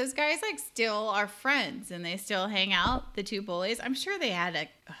of nice. Those guys still are friends and they still hang out. The two bullies. I'm sure they had a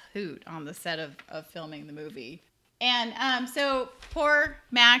hoot on the set of filming the movie. And so poor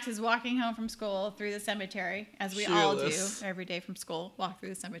Max is walking home from school through the cemetery, as we all do every day from school. Walk through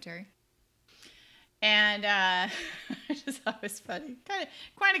the cemetery. And I just thought it was funny. Kind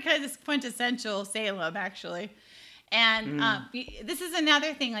of this quintessential Salem, actually. And this is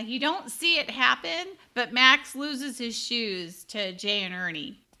another thing. You don't see it happen, but Max loses his shoes to Jay and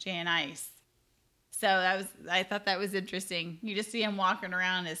Ernie, Jay and Ice. So I thought that was interesting. You just see him walking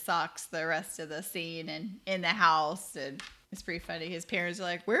around in his socks the rest of the scene and in the house. And it's pretty funny. His parents are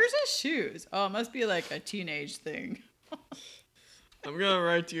like, "Where's his shoes?" Oh, it must be a teenage thing. I'm gonna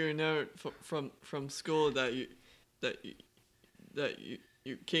write you a note from school that you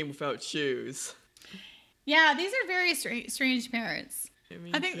came without shoes. Yeah, these are very strange parents.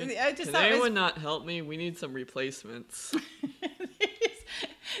 I think can anyone not help me? We need some replacements.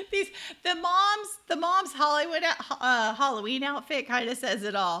 The mom's Hollywood Halloween outfit kind of says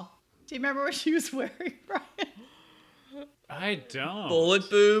it all. Do you remember what she was wearing, Brian? I don't. Bullet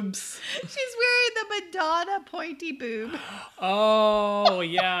boobs. She's wearing the Madonna pointy boob. Oh,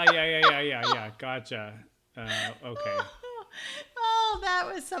 yeah. Gotcha. Okay. Oh,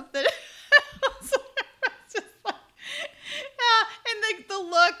 that was something else. Just and the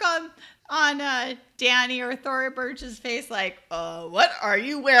look on Danny or Thora Birch's face, what are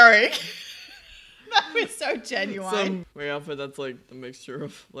you wearing? That was so genuine. My outfit that's a mixture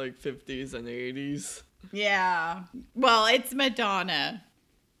of 50s and 80s. Yeah. Well, it's Madonna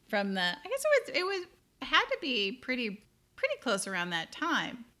from I guess it had to be pretty close around that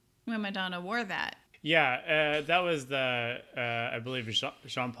time when Madonna wore that. Yeah, that was the I believe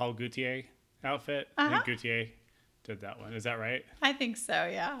Jean-Paul Gaultier outfit. I think Gaultier did that one. Is that right? I think so,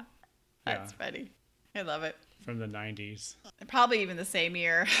 yeah. That's funny. I love it. From the 90s. Probably even the same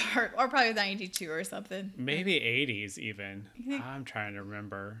year, or probably 92 or something. Maybe 80s even. I'm trying to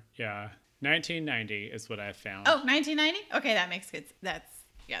remember. Yeah. 1990 is what I found. Oh, 1990? Okay, that makes good. That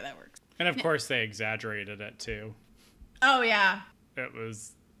works. And of course they exaggerated it too. Oh, yeah. It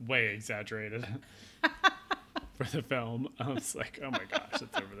was way exaggerated for the film. I was like, oh my gosh,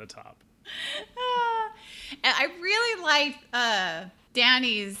 it's over the top. And I really liked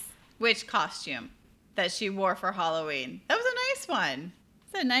Danny's witch costume that she wore for Halloween. That was a nice one.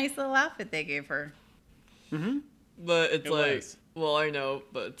 It's a nice little outfit they gave her. Mm-hmm. But it's well, I know,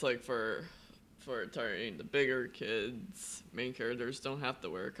 but it's for targeting the bigger kids, main characters don't have to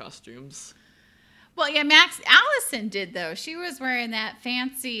wear costumes. Well, yeah, Allison did though. She was wearing that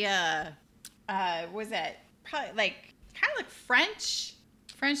fancy was that probably kind of like French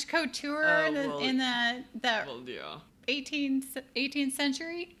couture in the 18th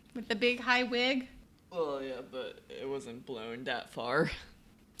century with the big high wig. Well, yeah, but it wasn't blown that far.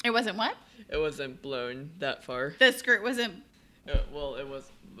 It wasn't what? It wasn't blown that far. The skirt wasn't. Well, it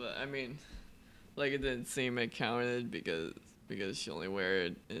was, but I mean, it didn't seem it counted because she only wore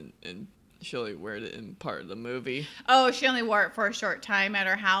it in she only wore it in part of the movie. Oh, she only wore it for a short time at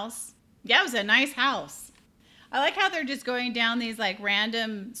her house. Yeah, it was a nice house. I like how they're just going down these like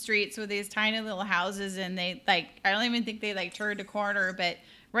random streets with these tiny little houses, and they like, I don't even think they like turned a corner, but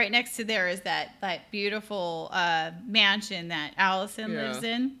right next to there is that beautiful mansion that Allison lives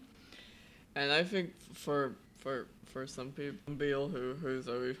in. And I think for some people who's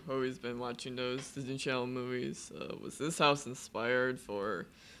always been watching those Disney Channel movies, was this house inspired for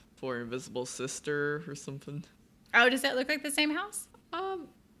Invisible Sister or something? Oh, does that look like the same house?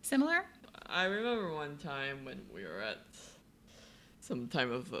 Similar? I remember one time when we were at some type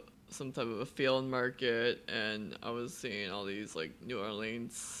of a field market, and I was seeing all these like New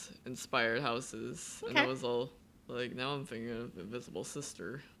Orleans inspired houses, and I was all like, now I'm thinking of Invisible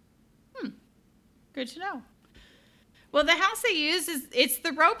Sister. Good to know. Well, the house they use it's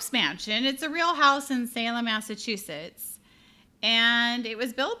the Ropes Mansion. It's a real house in Salem, Massachusetts, and it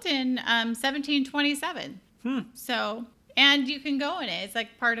was built in 1727. So, and you can go in it. It's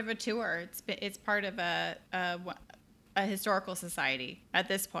like part of a tour. It's part of a historical society at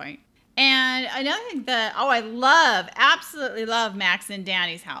this point. And another thing I absolutely love Max and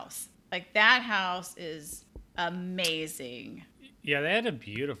Danny's house. Like that house is amazing. Yeah, they had a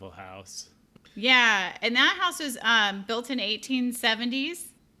beautiful house. Yeah, and that house was built in 1870s,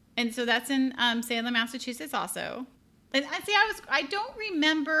 and so that's in Salem, Massachusetts, also. And I don't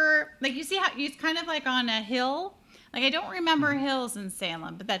remember, like you see how it's kind of like on a hill. Like I don't remember hills in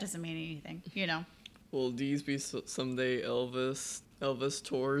Salem, but that doesn't mean anything, you know. Will these be someday Elvis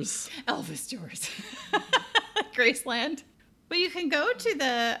tours? Elvis tours, Graceland. But you can go to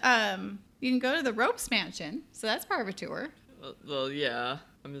the Ropes Mansion, so that's part of a tour. Well, yeah.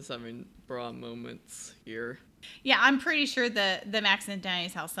 I'm just having broad moments here. Yeah, I'm pretty sure the Max and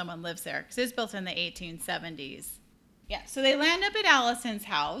Danny's house, someone lives there because it was built in the 1870s. Yeah, so they land up at Allison's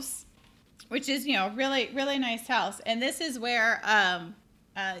house, which is, you know, really, really nice house. And this is where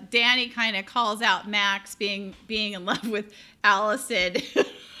Danny kind of calls out Max being in love with Allison.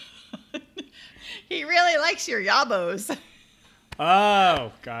 He really likes your yabos.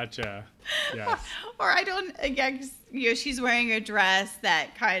 Oh, gotcha. Yes. Or she's wearing a dress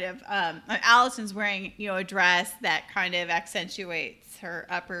that kind of, Allison's wearing, a dress that kind of accentuates her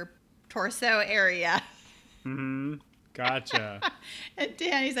upper torso area. Mm-hmm. Gotcha. And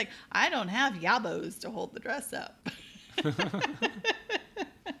Danny's like, I don't have yabos to hold the dress up.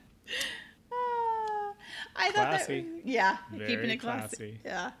 I thought classy. Very keeping it classy.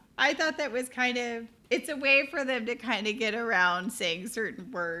 Yeah. I thought that was it's a way for them to kind of get around saying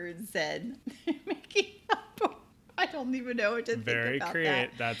certain words and making up. I don't even know what to think about that.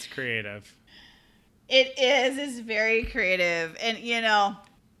 That's creative. It is. It's very creative. And,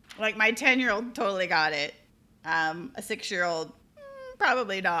 like my 10-year-old totally got it. A 6-year-old,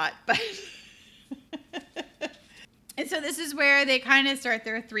 probably not. But and so this is where they kind of start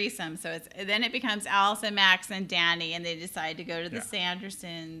their threesome. So then it becomes Allison, Max, and Danny, and they decide to go to the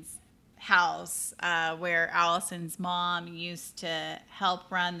Sandersons' house, where Allison's mom used to help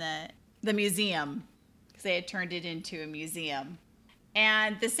run the museum because they had turned it into a museum.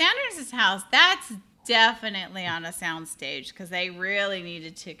 And the Sandersons' house, that's definitely on a soundstage because they really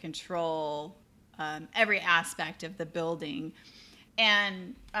needed to control every aspect of the building.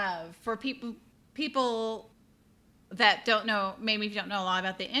 And for people that don't know, maybe if you don't know a lot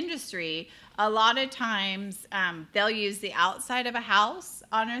about the industry, a lot of times they'll use the outside of a house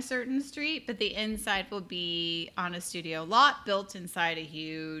on a certain street, but the inside will be on a studio lot built inside a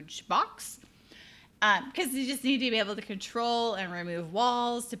huge box. Because you just need to be able to control and remove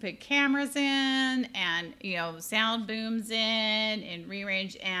walls to put cameras in and, sound booms in and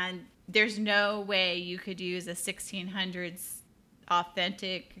rearrange. And there's no way you could use a 1600s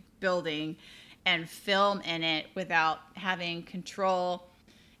authentic building and film in it without having control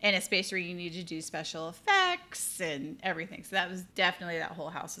in a space where you need to do special effects and everything. So that whole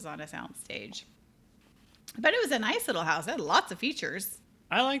house was on a sound stage. But it was a nice little house. It had lots of features.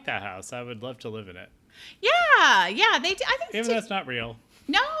 I like that house. I would love to live in it. Yeah, they do. I think even though it's not real.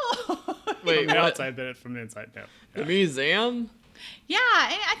 No. Wait, from the outside, but from the inside, no. The museum? Yeah,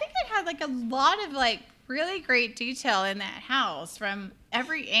 and I think it had like a lot of really great detail in that house from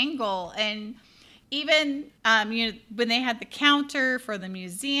every angle. And even when they had the counter for the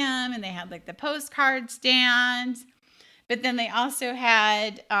museum and they had the postcard stand, but then they also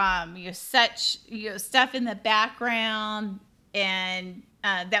had stuff in the background and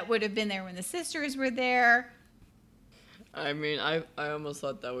that would have been there when the sisters were there. I mean, I almost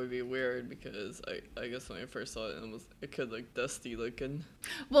thought that would be weird because I guess when I first saw it, it could look dusty looking.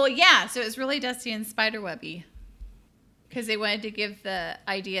 Well, yeah, so it was really dusty and spiderwebby because they wanted to give the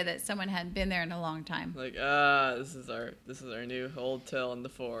idea that someone hadn't been there in a long time. This is our new hotel in the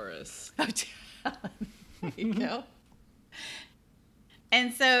forest. There you go.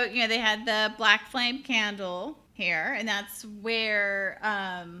 And so, they had the black flame candle here, and that's where,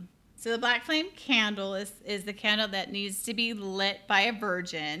 so the black flame candle is the candle that needs to be lit by a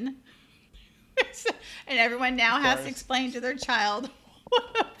virgin. And everyone now has to explain to their child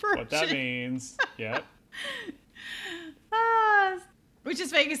what that means. Yep. Which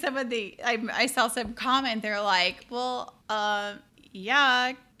is making some of I saw some comment. They're like, well,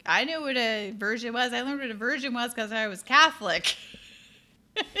 yeah, I knew what a virgin was. I learned what a virgin was because I was Catholic.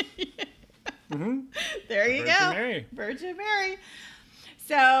 Mm-hmm. There you Virgin go. Mary. Virgin Mary.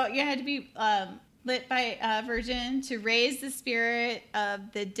 So you had to be lit by a virgin to raise the spirit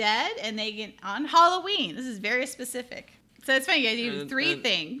of the dead, and they get on Halloween. This is very specific. So it's funny. You do three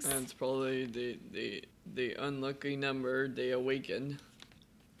things. And it's probably the unlucky number they awaken.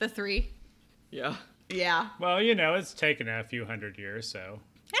 The 3. Yeah. Yeah. Well, it's taken a few hundred years, so.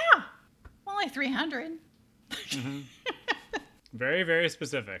 Yeah. Only 300. Mm-hmm. Very, very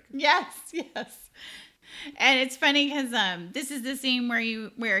specific. Yes. And it's funny because this is the scene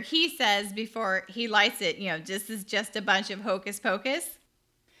where he says before he lights it, this is just a bunch of hocus pocus.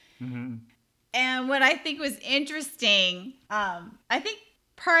 Mm-hmm. And what I think was interesting, I think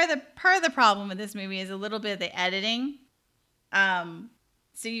part of the problem with this movie is a little bit of the editing.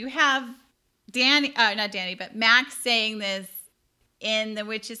 So you have not Danny, but Max saying this in the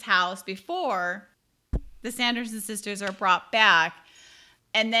witch's house before the Sanderson sisters are brought back.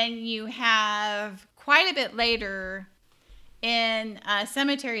 And then you have quite a bit later in a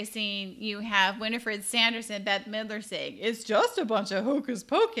cemetery scene, you have Winifred Sanderson and Bette Midler saying, it's just a bunch of hocus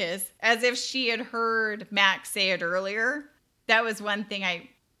pocus, as if she had heard Max say it earlier. That was one thing I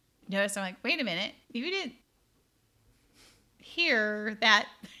noticed. I'm like, wait a minute, you didn't hear that.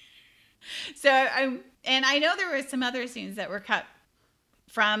 So I know there were some other scenes that were cut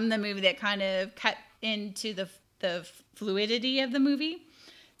from the movie that kind of cut into the fluidity of the movie.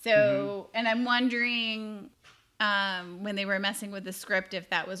 So, and I'm wondering when they were messing with the script, if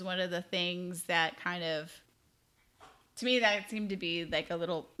that was one of the things that kind of, to me, that seemed to be like a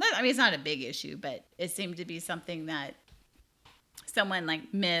little, I mean, it's not a big issue, but it seemed to be something that someone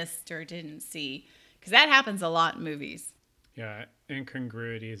like missed or didn't see. Because that happens a lot in movies. Yeah,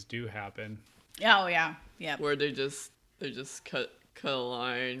 incongruities do happen. Oh, yeah. Yeah. Where they just cut a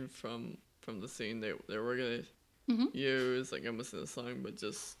line from the scene they were going to use, like almost in a song, but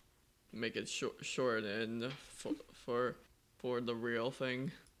just make it short and for the real thing.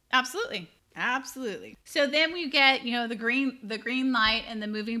 Absolutely. So then we get, the green light and the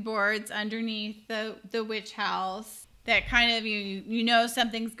moving boards underneath the witch house that kind of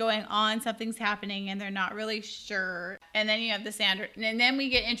something's going on, something's happening, and they're not really sure. And then you have and then we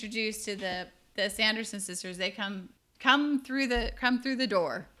get introduced to the Sanderson sisters. They come through the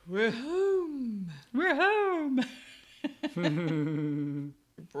door. We're home.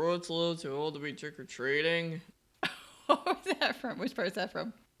 Bro's a little too old to be trick-or-treating. What was that from? Which part is that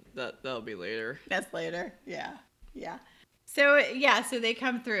from? That'll be later. That's later. Yeah. So they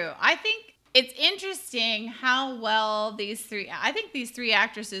come through. I think it's interesting how well these three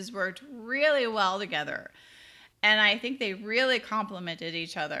actresses worked really well together. And I think they really complemented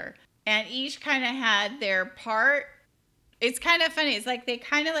each other. And each kind of had their part. It's kind of funny. It's like they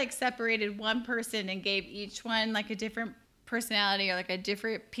kind of like separated one person and gave each one like a different personality or like a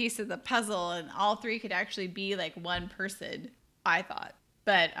different piece of the puzzle. And all three could actually be like one person, I thought.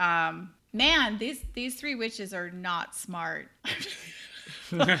 But man, these three witches are not smart.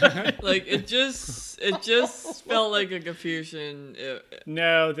 Like it just felt like a confusion.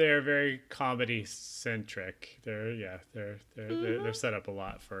 No, they're very comedy centric. They're set up a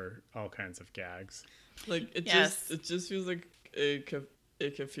lot for all kinds of gags. Like it just feels like a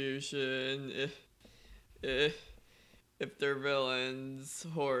confusion if they're villains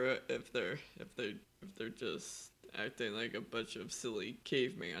or if they're just acting like a bunch of silly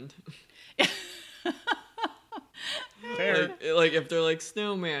caveman. Fair. Like if they're like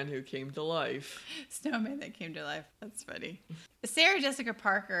snowman who came to life. Snowman that came to life. That's funny. Sarah Jessica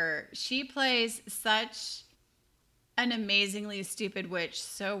Parker, she plays such an amazingly stupid witch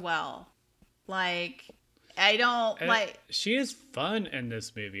so well. Like, she is fun in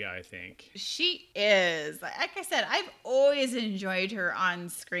this movie, I think. She is. Like I said, I've always enjoyed her on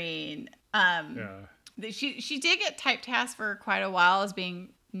screen. She did get typecast for quite a while as being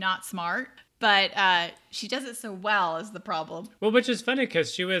not smart. But she does it so well is the problem. Well, which is funny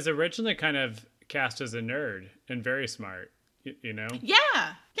because she was originally kind of cast as a nerd and very smart, you know?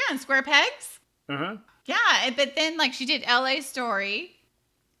 Yeah, and Square Pegs. Uh-huh. Yeah, but then like she did LA Story,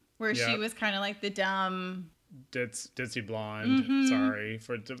 where she was kind of like the dumb... Ditzy blonde. Sorry.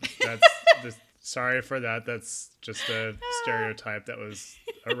 Sorry for that. That's just a stereotype that was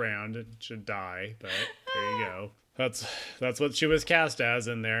around and should die. But there you go. That's what she was cast as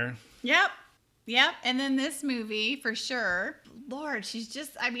in there. Yep. And then this movie, for sure. Lord, she's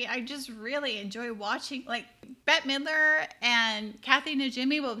just, I just really enjoy watching, like, Bette Midler and Kathy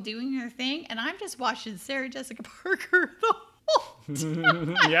Najimy while doing her thing. And I'm just watching Sarah Jessica Parker the whole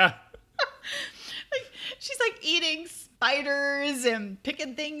time. Yeah. Like, she's like eating spiders and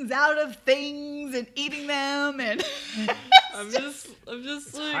picking things out of things and eating them. And I'm just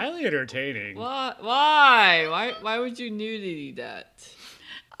like, highly entertaining. Why would you nudity that?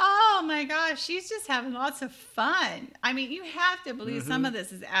 oh my gosh, she's just having lots of fun. I mean, you have to believe some of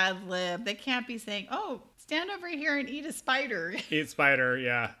this is ad lib. They can't be saying, "Oh, stand over here and eat a spider." Eat spider,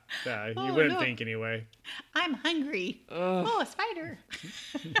 yeah. You wouldn't think anyway. I'm hungry. Oh, a spider.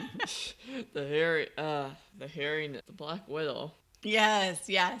 the hairiness, the Black Widow. Yes.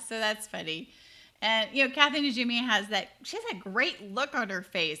 So that's funny. And, Kathy Najimy she has a great look on her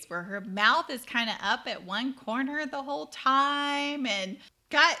face where her mouth is kind of up at one corner the whole time and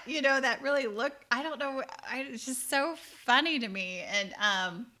got, that really look, I don't know, it's just so funny to me.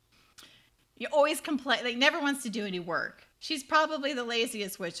 And you always complain, like, never wants to do any work. She's probably the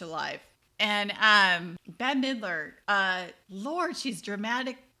laziest witch alive. And Bette Midler, Lord, she's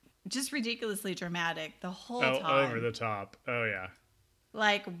dramatic, just ridiculously dramatic the whole time. Over the top. Oh, yeah.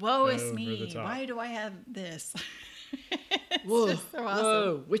 Like, woe is me. Why do I have this? Whoa, just so awesome.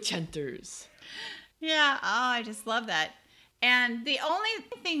 Whoa, witch hunters. Yeah, I just love that. And the only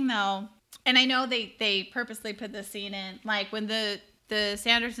thing, though, and I know they purposely put this scene in, like when the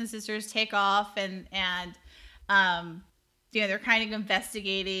Sanderson sisters take off and they're kind of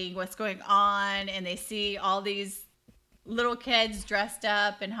investigating what's going on, and they see all these little kids dressed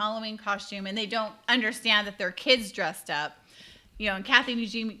up in Halloween costume, and they don't understand that they're kids dressed up. And Kathy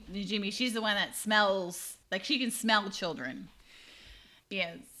Najimy, she's the one that smells, like, she can smell children.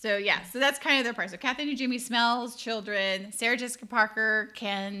 So that's kind of their part. So Kathy Najimy smells children. Sarah Jessica Parker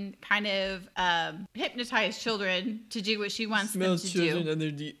can kind of hypnotize children to do what she wants them to do. Smells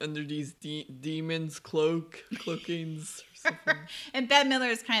children under these demons' cloakings or something. And Bette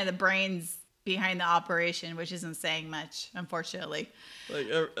Midler is kind of the brains behind the operation, which isn't saying much, unfortunately. Like,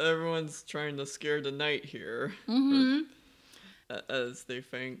 everyone's trying to scare the night here. Mm-hmm. As they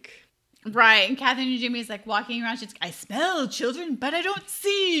think. Right, and Kathy Najimy is like walking around. She's like, I smell children, but I don't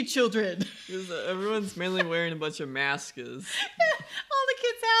see children. Because everyone's mainly wearing a bunch of masks. All the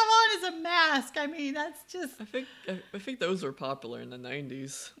kids have on is a mask. I mean, that's just. I think those were popular in the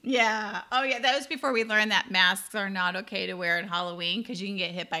 90s. Yeah. Oh yeah, that was before we learned that masks are not okay to wear in Halloween because you can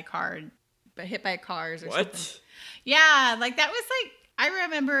get hit by cars or something. Yeah, like that was like. I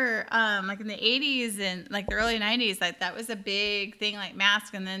remember, like in the 80s and like the early 90s, like that was a big thing, like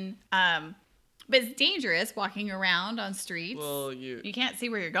mask. And then, but it's dangerous walking around on streets. Well, you can't see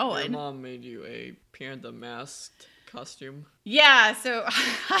where you're going. Your mom made you a panda masked costume. Yeah, so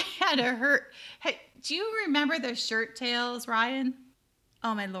I had a hurt. Hey, do you remember the shirt tails, Ryan?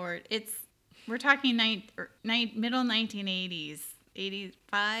 Oh my Lord, we're talking middle 1980s,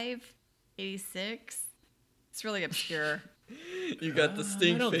 85, 86. It's really obscure. You got the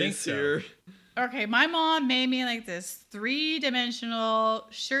stink face here. Okay, my mom made me like this 3-dimensional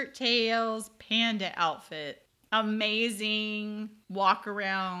shirt tails panda outfit. Amazing walk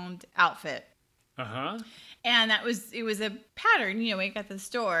around outfit. Uh-huh. And it was a pattern, we got at the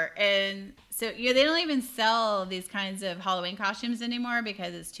store. And so, they don't even sell these kinds of Halloween costumes anymore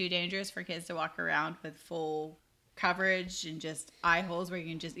because it's too dangerous for kids to walk around with full coverage and just eye holes where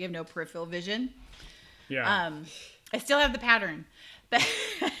you have no peripheral vision. Yeah. I still have the pattern, but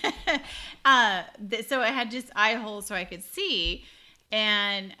so I had just eye holes so I could see,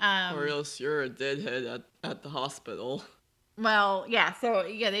 and or else you're a deadhead at the hospital. Well, yeah. So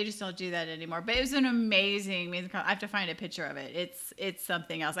they just don't do that anymore. But it was an amazing. I have to find a picture of it. It's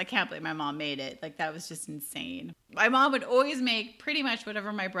something else. I can't believe my mom made it. Like that was just insane. My mom would always make pretty much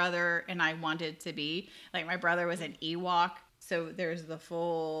whatever my brother and I wanted to be. Like my brother was an Ewok, so there's the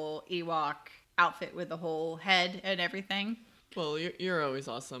full Ewok outfit with the whole head and everything. Well, you're always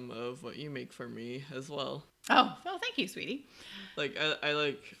awesome of what you make for me as well. Oh, well, thank you, sweetie. Like I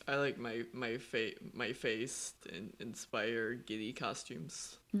like my face and inspired giddy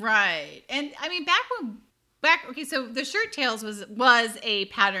costumes. Right, and I mean okay, so the shirt tails was a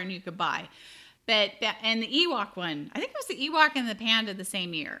pattern you could buy, and the Ewok one, I think it was the Ewok and the panda the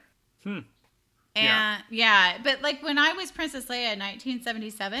same year. And yeah, but like when I was Princess Leia in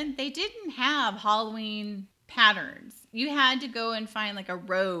 1977, they didn't have Halloween patterns. You had to go and find like a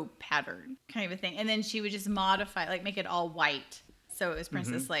robe pattern kind of a thing. And then she would just modify, like make it all white. So it was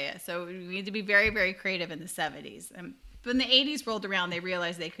Princess Leia. So we had to be very, very creative in the 70s. And when the 80s rolled around, they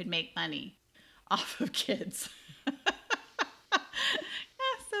realized they could make money off of kids. So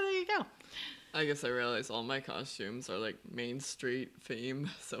there you go. I guess I realize all my costumes are like Main Street theme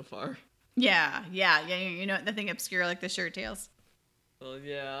so far. Yeah. You know, nothing obscure like the shirt tails. Well,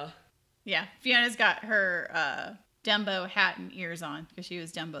 yeah. Yeah. Fiona's got her Dumbo hat and ears on because she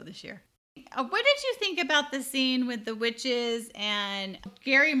was Dumbo this year. What did you think about the scene with the witches and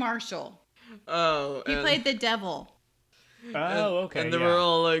Gary Marshall? Oh, He played the devil. Oh, okay. And they were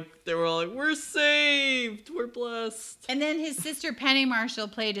all like, we're saved, we're blessed. And then his sister Penny Marshall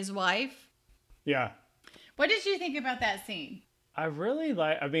played his wife. Yeah. What did you think about that scene? I really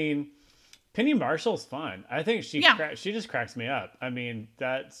I mean, Penny Marshall's fun. I think she just cracks me up. I mean,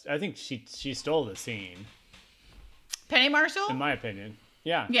 I think she stole the scene. Penny Marshall? In my opinion.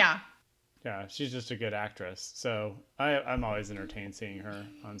 Yeah. Yeah. Yeah, she's just a good actress. So I'm always entertained seeing her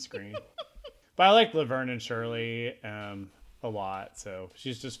on screen. But I like Laverne and Shirley a lot. So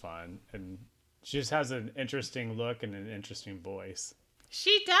she's just fun. And she just has an interesting look and an interesting voice.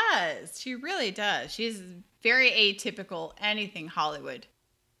 She does. She really does. She's very atypical anything Hollywood.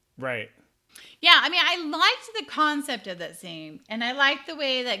 Right. Yeah, I mean, I liked the concept of that scene. And I liked the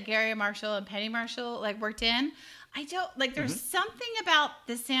way that Gary Marshall and Penny Marshall worked in. I don't there's something about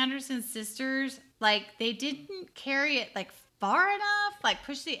the Sanderson sisters, they didn't carry it far enough,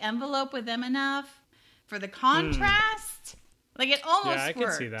 push the envelope with them enough for the contrast. It almost I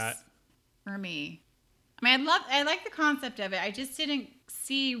works can see that for me. I mean, I like the concept of it. I just didn't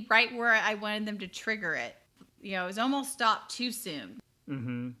see right where I wanted them to trigger it. You know, it was almost stopped too soon.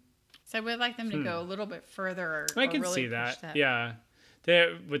 Mm-hmm. So I would like them to go a little bit further. I can really see that. Yeah.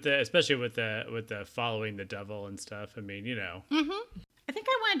 Especially with the following the devil and stuff. I mean, you know. Mm-hmm. I think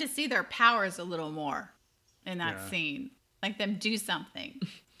I wanted to see their powers a little more in that scene, them do something.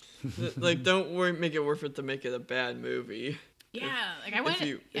 Don't make it worth it to make it a bad movie. Yeah, I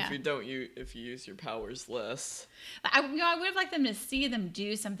wanted. If you use your powers less. I would have liked them to see them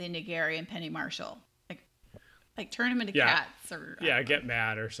do something to Gary and Penny Marshall, turn them into cats or get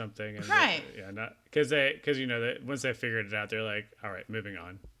mad or something. And right. Not because once they figured it out, they're like, all right, moving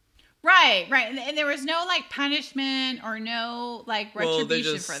on. Right, and there was no punishment or no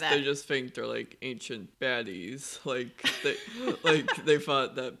retribution for that. They just think they're ancient baddies. They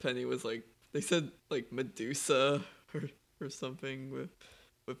thought that Penny was they said Medusa or something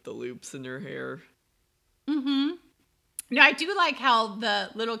with the loops in her hair. Mm-hmm. No, I do like how the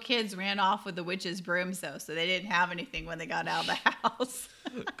little kids ran off with the witch's brooms though, so they didn't have anything when they got out of the house.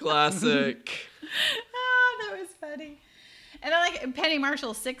 Classic. That was funny. And I like Penny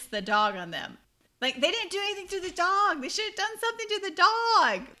Marshall sicks the dog on them. They didn't do anything to the dog. They should have done something to the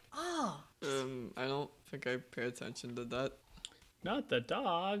dog. Oh. I don't think I pay attention to that. Not the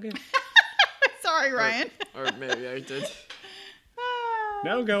dog. Sorry, Ryan. Or maybe I did.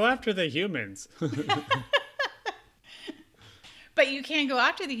 No, go after the humans. But you can't go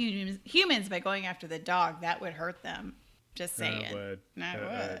after the humans by going after the dog. That would hurt them. Just saying. That would.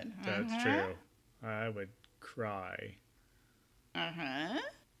 Would. That's true. I would cry.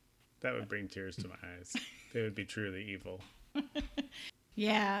 That would bring tears to my eyes. They would be truly evil.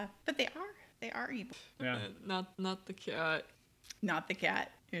 Yeah, but they are evil. Yeah. Not the cat. Not the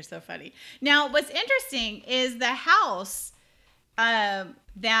cat. You're so funny. Now, what's interesting is the house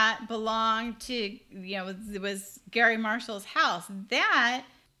that belonged to, was Gary Marshall's house. That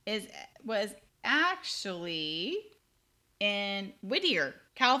was actually in Whittier,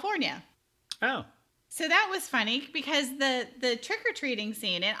 California. Oh. So that was funny because the trick-or-treating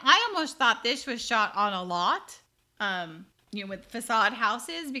scene, and I almost thought this was shot on a lot, with facade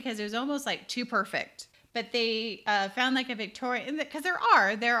houses because it was almost too perfect. But they found a Victorian, because there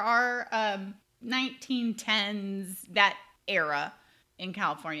are 1910s, that era in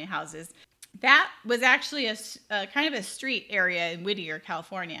California houses. That was actually a kind of a street area in Whittier,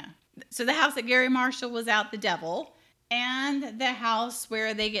 California. So the house that Gary Marshall was out, the devil, and the house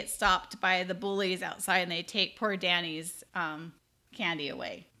where they get stopped by the bullies outside and they take poor Danny's candy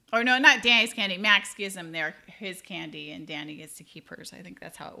away. Or no, not Danny's candy. Max gives him his candy and Danny gets to keep hers. I think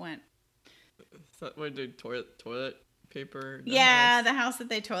that's how it went. Is that what they toilet paper? The house that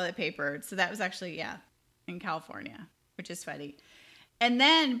they toilet papered. So that was actually, in California, which is funny. And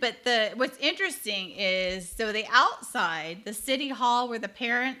then, but what's interesting is, so the outside, the city hall where the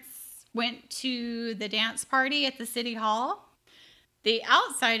parents went to the dance party at the city hall, the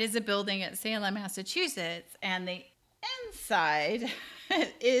outside is a building at Salem, Massachusetts, and the inside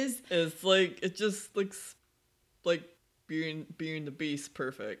is... it just looks like Beauty and the Beast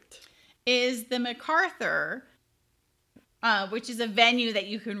perfect. Is the MacArthur which is a venue that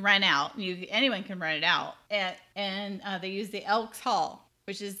you can rent out. Anyone can rent it out. And they use the Elks Hall,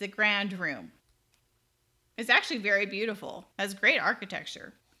 which is the grand room. It's actually very beautiful. It has great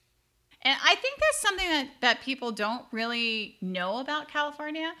architecture. And I think that's something that people don't really know about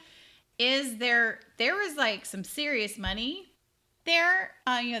California is there was like some serious money there,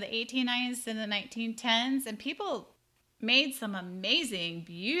 the 1890s and the 1910s, and people made some amazing,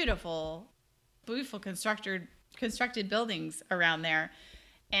 beautiful constructed buildings around there.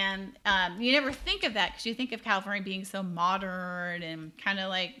 And you never think of that because you think of California being so modern and kind of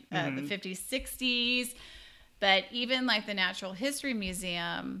like the 50s, 60s. But even like the Natural History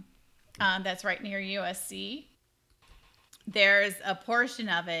Museum that's right near USC, there's a portion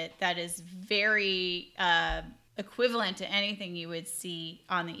of it that is very equivalent to anything you would see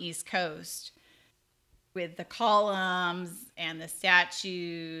on the East Coast, with the columns and the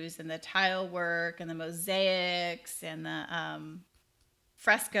statues and the tile work and the mosaics and the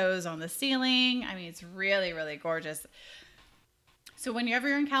frescoes on the ceiling. I mean, it's really, really gorgeous. So whenever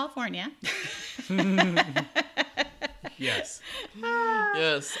you're in California, yes,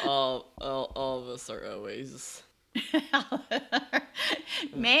 yes, all of us are always.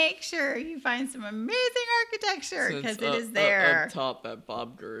 Make sure you find some amazing architecture because it is there. Up top at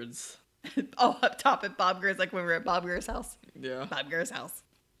Bob Gerd's. Oh, up top at Bob Gerd's, like when we were at Bob Gerd's house. Yeah. Bob Gerd's house.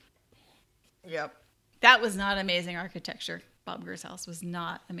 Yep. That was not amazing architecture. Bob Gerd's house was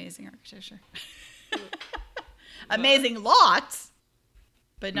not amazing architecture. Amazing lots,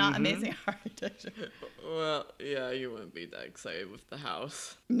 but not amazing architecture. Well, yeah, you wouldn't be that excited with the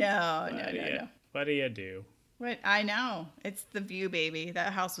house. No. What do you do? What I know. It's the view, baby.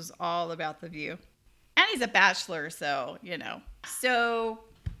 That house was all about the view. And he's a bachelor, so, So,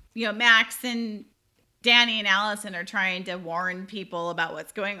 Max and Danny and Allison are trying to warn people about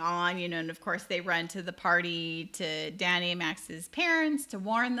what's going on, and of course they run to the party to Danny and Max's parents to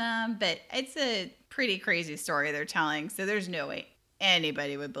warn them, but it's a pretty crazy story they're telling, so there's no way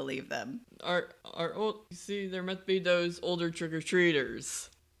anybody would believe them. There must be those older trick-or-treaters.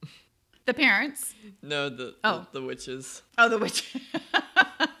 The parents? No, the witches. Oh, the witches.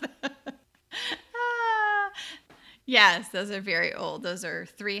 Yes, those are very old. Those are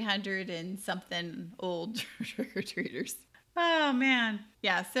 300 and something old trick-or-treaters. Oh, man.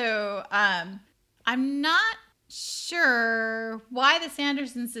 Yeah, so I'm not sure why the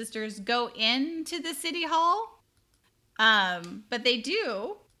Sanderson sisters go into the city hall, but they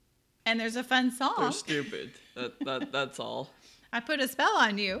do, and there's a fun song. They're stupid. That's all. I put a spell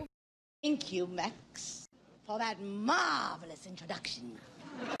on you. Thank you, Max, for that marvelous introduction.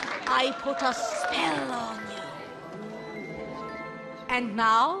 I put a spell on you. And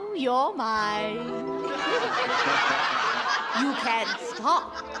now you're mine. You can't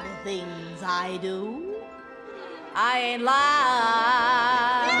stop the things I do. I ain't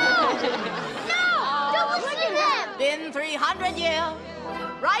lying. No! Don't listen to them! Been 300 years,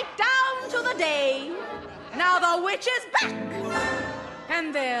 right down to the day. Now the witch is back,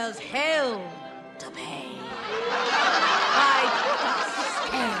 and there's hell to pay. I put a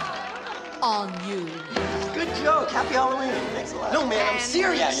spell on you. Good joke. Happy Halloween. Thanks a lot. No, man, I'm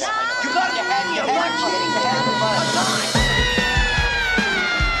serious. You got your head in your head. Kidding. The head of the bus.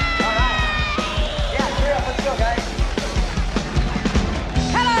 All right. Yeah, cheer up. Let's go, guys.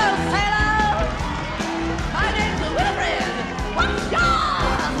 Hello, sailor. My name's Wilfred. What's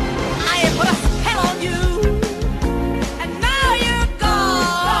yours? I have put a spell on you, and now you're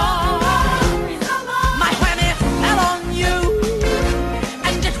gone. My whammy fell on you,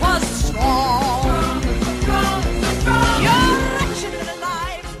 and it was strong.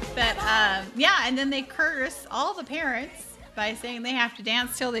 And then they curse all the parents by saying they have to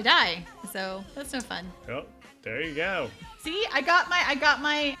dance till they die. So that's no fun. Oh, there you go. See, I got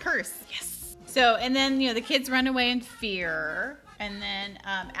my curse. Yes. So, and then, the kids run away in fear. And then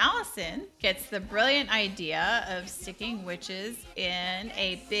Allison gets the brilliant idea of sticking witches in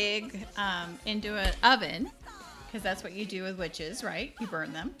a big, into an oven. Because that's what you do with witches, right? You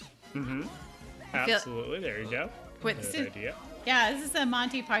burn them. Mm-hmm. Absolutely. There you go. Good idea. Yeah, this is a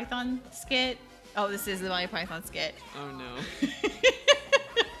Monty Python skit. Oh, this is the Monty Python skit. Oh, no.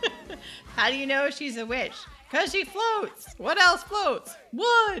 How do you know she's a witch? Because she floats. What else floats?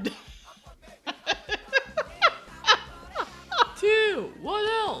 Wood. Two. What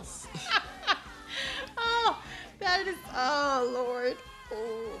else? Oh, Lord.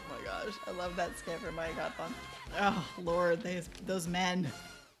 Oh, my gosh. I love that skit from Monty Python. Oh, Lord, those men.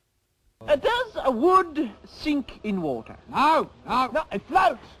 Does a wood sink in water? No, it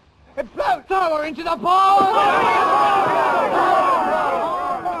floats. It floats lower into the pond.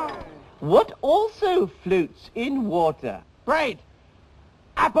 What also floats in water bread,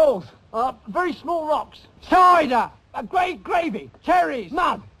 apples, very small rocks, cider, a great gravy, cherries,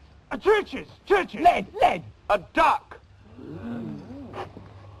 mud, churches, lead, a duck.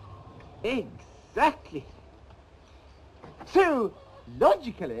 Exactly. So,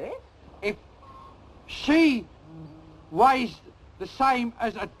 logically, if she weighs the same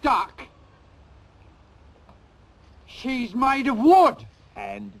as a duck, she's made of wood,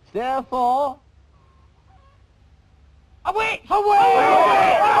 and therefore a witch! A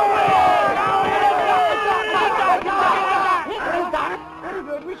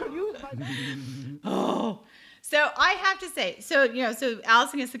Oh, so I have to say, so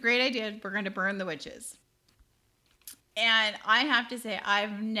Allison gets the great idea. We're going to burn the witches. And I have to say,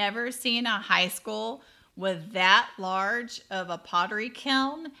 I've never seen a high school with that large of a pottery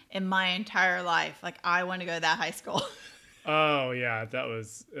kiln in my entire life. Like, I want to go to that high school. Oh, yeah. That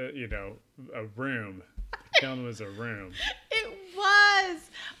was, a room. The kiln was a room. It was.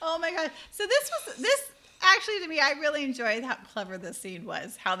 Oh, my God. So this actually, to me, I really enjoyed how clever this scene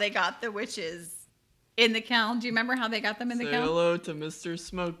was. How they got the witches in the kiln. Do you remember how they got them in the Say kiln? hello to Mr.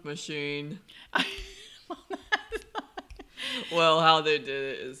 Smoke Machine. Well, how they did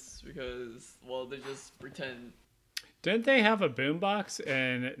it is because, they just pretend. Didn't they have a boombox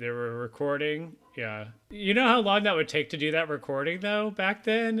and they were recording? Yeah. You know how long that would take to do that recording, though, back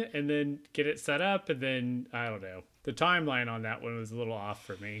then? And then get it set up, and then, I don't know. The timeline on that one was a little off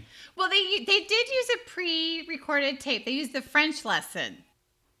for me. Well, they did use a pre-recorded tape. They used the French lesson.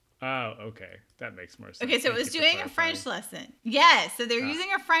 Oh, okay. That makes more sense. Okay, so it was doing a French lesson. Yes, so they're using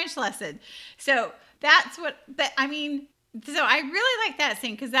a French lesson. So that's what, so I really like that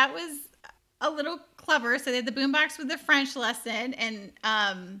scene because that was a little clever. So they had the boombox with the French lesson. And,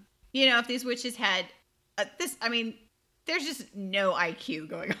 if these witches had there's just no IQ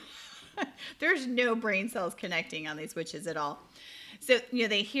going on. There's no brain cells connecting on these witches at all. So,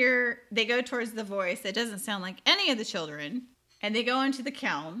 they go towards the voice. It doesn't sound like any of the children. And they go into the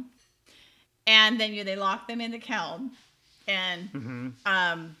kiln. And then, they lock them in the kiln. And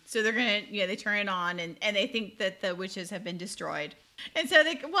so they're going to, they turn it on. And they think that the witches have been destroyed. And so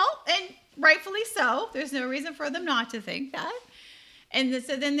and rightfully so. There's no reason for them not to think that. And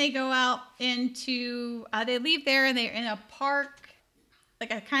so then they go out into, they leave there and they're in a park,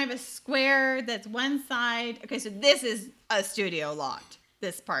 like a kind of a square that's one side. Okay, so this is a studio lot.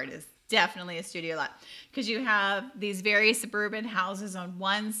 This part is definitely a studio lot because you have these very suburban houses on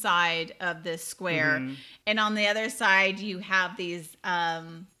one side of this square. And on the other side, you have these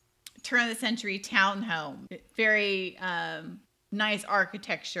turn of the century townhome, very nice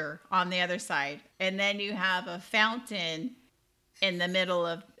architecture on the other side. And then you have a fountain in the middle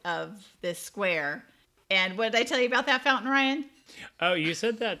of this square. And what did I tell you about that fountain, Ryan? Oh, you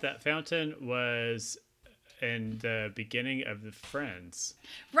said that fountain was in the beginning of the Friends.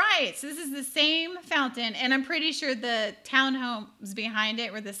 Right. So this is the same fountain. And I'm pretty sure the townhomes behind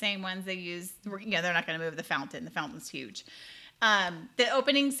it were the same ones they used. They're not going to move the fountain. The fountain's huge. The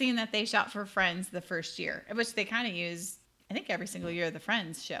opening scene that they shot for Friends the first year, which they kind of use, I think, every single year of the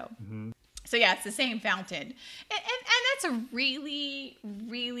Friends show. So yeah, it's the same fountain. And that's a really,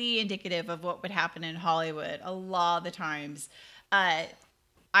 really indicative of what would happen in Hollywood a lot of the times.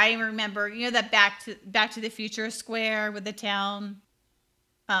 I remember, that Back to the Future square with the town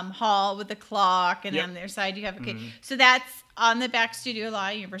hall with the clock, and on their side you have So that's on the back studio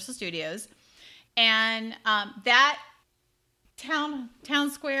lot, Universal Studios, and that town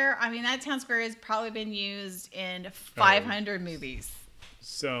square. That town square has probably been used in 500 movies.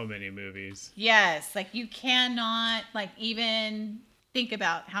 So many movies. Yes, you cannot even think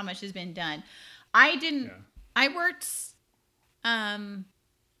about how much has been done. I worked in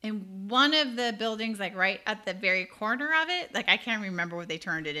one of the buildings, right at the very corner of it. I can't remember what they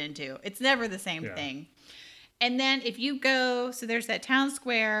turned it into. It's never the same thing. And then if you go, so there's that town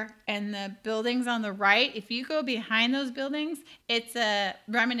square and the buildings on the right. If you go behind those buildings, it's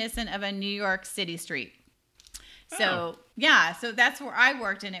reminiscent of a New York City street. So so that's where I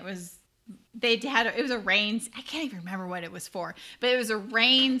worked, and it was a rain. I can't even remember what it was for, but it was a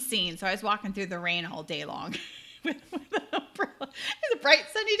rain scene. So I was walking through the rain all day long with an umbrella. It's a bright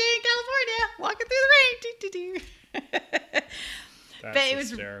sunny day in California, walking through the rain. That's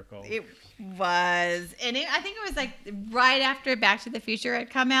hysterical. It was, and I think it was right after Back to the Future had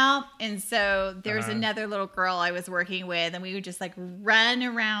come out, and so there was another little girl I was working with, and we would just run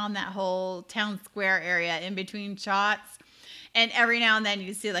around that whole town square area in between shots, and every now and then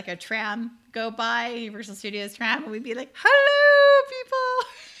you'd see a tram go by, Universal Studios tram, and we'd be like, "Hello, people."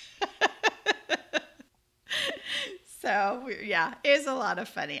 So yeah, it was a lot of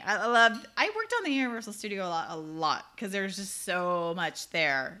funny. I worked on the Universal Studio a lot because there's just so much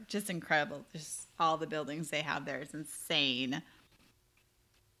there. Just incredible. Just all the buildings they have there. It's insane.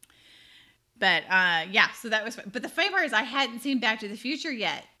 But yeah, so that was fun. But the funny part is I hadn't seen Back to the Future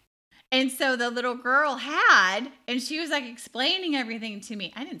yet. And so the little girl had, and she was like explaining everything to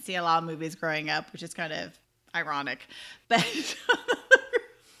me. I didn't see a lot of movies growing up, which is kind of ironic. But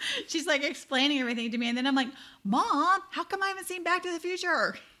she's like explaining everything to me. And then I'm like, Mom, how come I haven't seen Back to the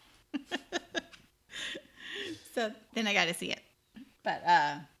Future? So then I got to see it. But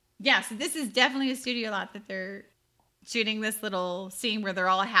yeah, so this is definitely a studio lot that they're shooting this little scene where they're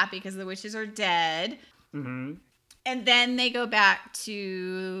all happy because the witches are dead. Mm-hmm. And then they go back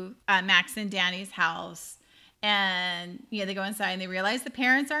to Max and Danny's house. And, you know, they go inside and they realize the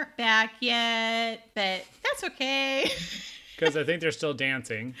parents aren't back yet. But that's okay. Because I think they're still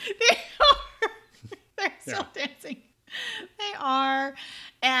dancing. They are. They're still dancing. They are.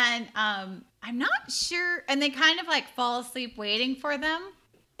 And I'm not sure. And they kind of like fall asleep waiting for them.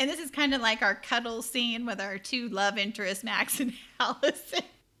 And this is kind of like our cuddle scene with our two love interests, Max and Allison.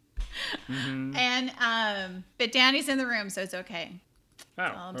 Mm-hmm. And but Danny's in the room, so it's okay.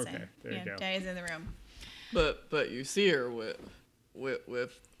 That's all I'm saying. There you go. Danny's in the room. But you see her with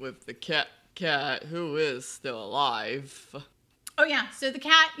the cat who is still alive. Oh yeah, so the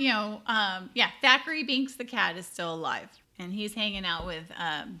cat, you know, Thackeray Binks the cat is still alive, and he's hanging out with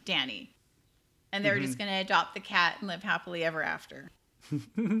Danny, and they're just gonna adopt the cat and live happily ever after. So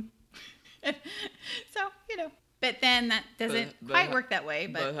you know. But then that doesn't quite work that way.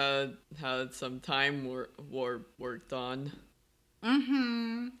 But had some time worked on.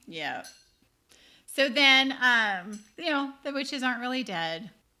 Mm-hmm. Yeah. So then, you know, the witches aren't really dead.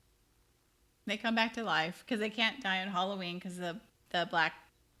 They come back to life because they can't die on Halloween because the black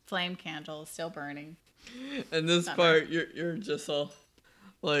flame candle is still burning. And this part, you're just all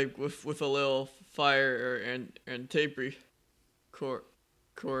like with a little fire and tape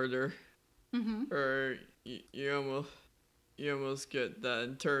recorder, or you almost get that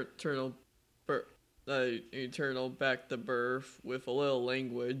eternal back to birth with a little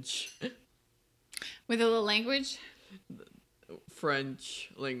language. With a little language?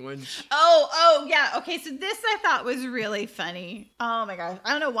 French language. Oh, yeah. Okay, so this I thought was really funny. Oh my gosh. I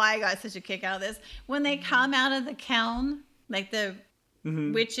don't know why I got such a kick out of this. When they come out of the kiln, like the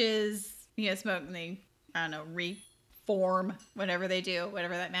witches, you know, smoke, and they, I don't know, reform, whatever they do,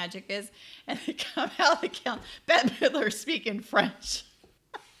 whatever that magic is, and they come out of the kiln. Bette Midler speaking French.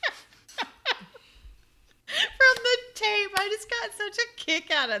 From the tape. I just got such a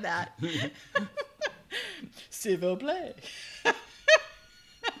kick out of that. S'il vous plaît.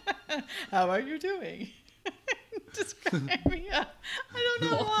 How are you doing? Just cracked me up. I don't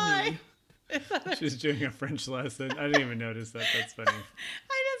know why. She's doing a French lesson. I didn't even notice that. That's funny.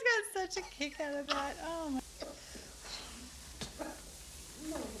 I just got such a kick out of that. Oh my.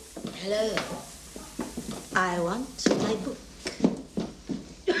 Hello. I want my book.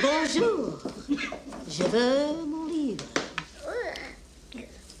 Bonjour. Je veux mon livre.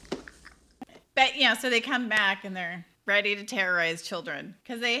 But, you know, so they come back and they're ready to terrorize children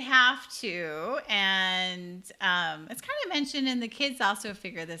because they have to. And it's kind of mentioned, and the kids also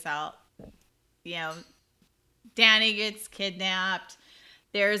figure this out. You know, Danny gets kidnapped.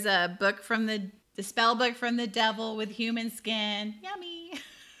 There's a book from the spell book from the devil with human skin. Yummy.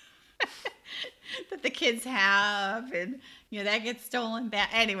 That the kids have. And, you know, that gets stolen back.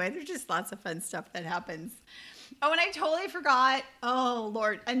 Anyway, there's just lots of fun stuff that happens. Oh, and I totally forgot. Oh,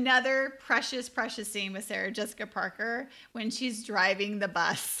 Lord. Another precious, precious scene with Sarah Jessica Parker when she's driving the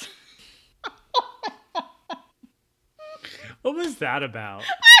bus. What was that about?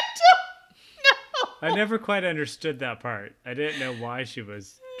 I don't know. I never quite understood that part. I didn't know why she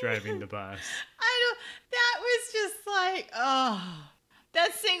was driving the bus. That was just like, oh,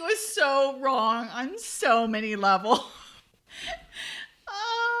 that scene was so wrong on so many levels.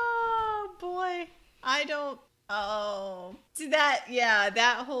 Oh, boy.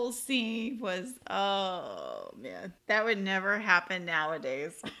 That whole scene was, oh, man. That would never happen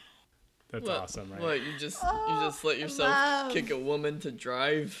nowadays. That's awesome, right? What, you just let yourself kick a woman to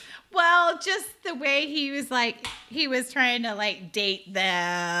drive? Well, just the way he was trying to like date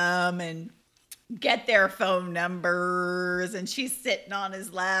them and get their phone numbers, and she's sitting on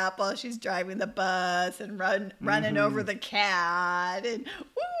his lap while she's driving the bus and running over the cat, and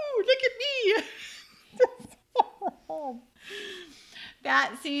ooh, look at me.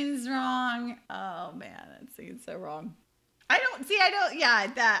 That scene's wrong. Oh man, that scene's so wrong. I don't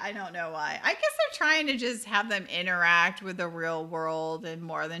know why. I guess they're trying to just have them interact with the real world and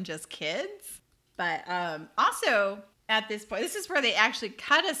more than just kids. But also, at this point. This is where they actually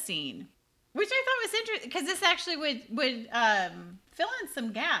cut a scene, which I thought was interesting because this actually would fill in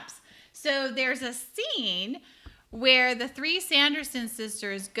some gaps. So there's a scene where the three Sanderson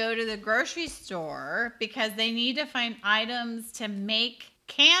sisters go to the grocery store because they need to find items to make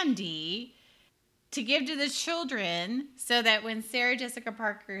candy to give to the children so that when Sarah Jessica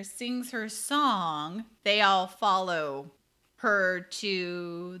Parker sings her song, they all follow her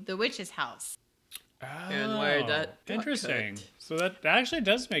to the witch's house. And why that got Interesting. cut. So that actually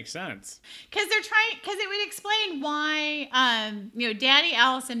does make sense. Because it would explain why, Danny,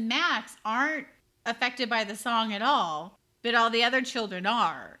 Alice, and Max aren't affected by the song at all, but all the other children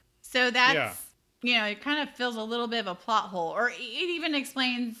are. So that's, it kind of fills a little bit of a plot hole. Or it even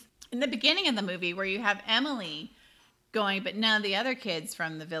explains in the beginning of the movie where you have Emily going, but none of the other kids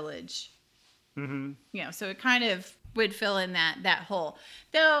from the village. Mm-hmm. So it kind of would fill in that hole.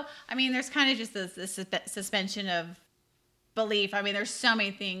 Though, I mean, there's kind of just this suspension of belief. I mean, there's so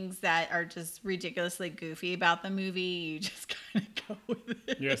many things that are just ridiculously goofy about the movie. You just kind of go with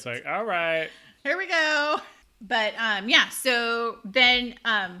it. You're just like, all right. Here we go. But, so then,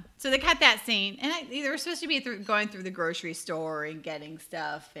 so they cut that scene. And they were supposed to be going through the grocery store and getting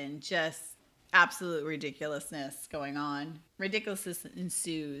stuff and just absolute ridiculousness going on. Ridiculousness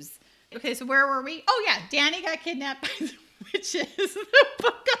ensues. Okay, so where were we? Oh, yeah, Danny got kidnapped by the witches. The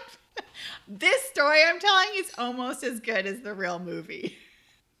book of... This story I'm telling you is almost as good as the real movie.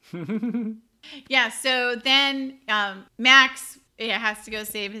 Yeah, so then Max has to go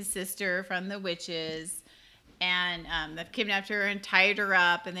save his sister from the witches. And they've kidnapped her and tied her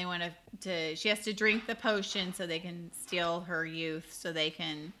up. And they want to she has to drink the potion so they can steal her youth so they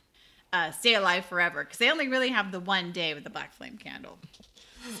can stay alive forever. Because they only really have the one day with the black flame candle.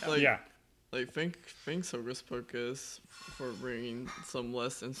 So. Thanks Hocus Pocus for bringing some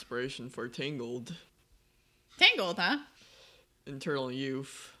less inspiration for Tangled. Tangled, huh? Eternal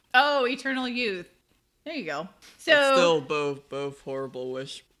Youth. Oh, Eternal Youth. There you go. So but still, both horrible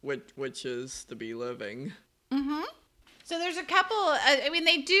witches to be living. Mm-hmm. So there's a couple. I mean,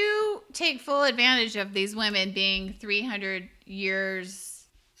 they do take full advantage of these women being 300 years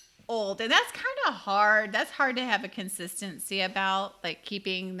old, and that's kind of hard. That's hard to have a consistency about, like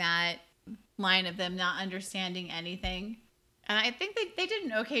keeping that line of them not understanding anything. And I think they did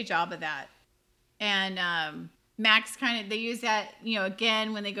an okay job of that. And Max they use that,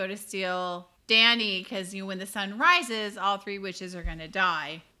 again when they go to steal Danny, because when the sun rises, all three witches are going to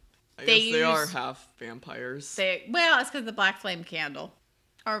die. I guess they are half vampires. It's because of the black flame candle,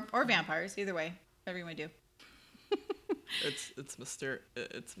 or vampires. Either way, whatever you want to do. It's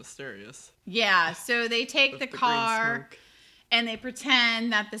mysterious. Yeah, so they take the car and they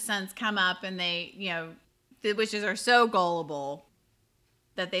pretend that the sun's come up, and they, the witches are so gullible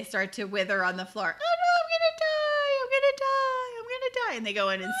that they start to wither on the floor. Oh no, I'm gonna die, and they go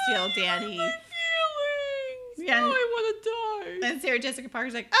in and steal Danny. My feelings. Yeah, now I want to die. And Sarah Jessica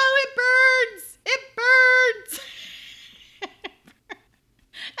Parker's like, oh, it burns.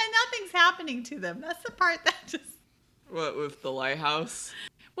 And nothing's happening to them. That's the part that just... What, with the lighthouse?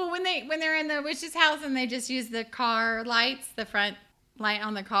 Well, when they're in the witch's house and they just use the car lights, the front light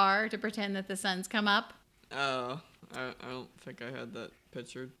on the car, to pretend that the sun's come up. Oh, I don't think I had that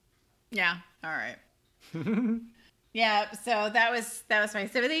pictured. Yeah, all right. Yeah, so that was funny.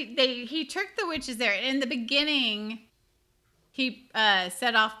 So he tricked the witches there. In the beginning, he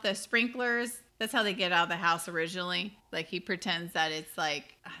set off the sprinklers. That's how they get out of the house originally. Like, he pretends that it's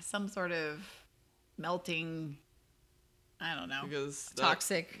like some sort of melting, I don't know, because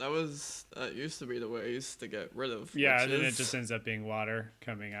toxic. That used to be the ways to get rid of Yeah, witches. then it just ends up being water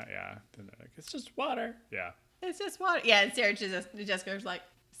coming out. Yeah, then they're like, it's just water. Yeah. It's just water. Yeah, and Sarah's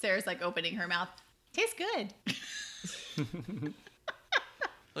like opening her mouth. Tastes good.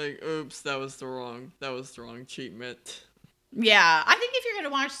 Like, oops, that was the wrong treatment. Yeah, I think if you're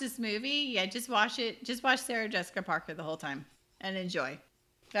gonna watch this movie, just watch it. Just watch Sarah Jessica Parker the whole time and enjoy.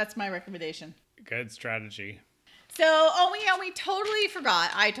 That's my recommendation. Good strategy. So, we totally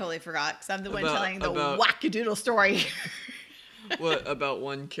forgot. I totally forgot because I'm the one telling the wackadoodle story. What about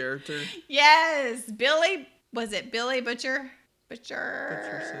one character? Yes, Billy. Was it Billy Butcherson?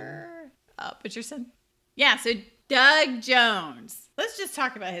 Butcherson. Yeah. So Doug Jones. Let's just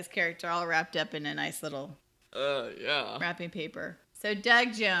talk about his character, all wrapped up in a nice little wrapping paper. So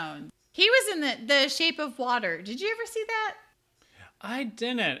Doug Jones. He was in the Shape of Water. Did you ever see that? I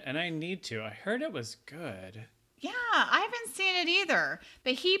didn't, and I need to. I heard it was good. Yeah, I haven't seen it either.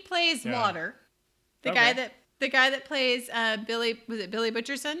 But he plays Water. The Okay. guy that plays Billy, was it Billy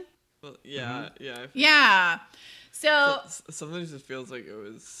Butcherson? Well, yeah, yeah. Yeah. So sometimes it feels like it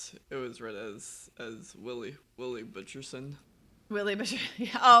was read as Willie Butcherson. Willie Butcher.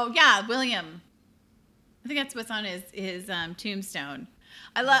 Oh yeah, William. I think that's what's on his tombstone.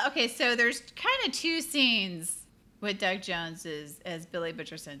 I love. Okay, so there's kind of two scenes with Doug Jones as Billy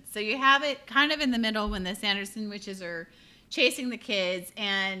Butcherson. So you have it kind of in the middle when the Sanderson witches are chasing the kids,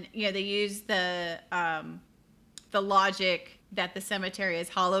 and they use the logic that the cemetery is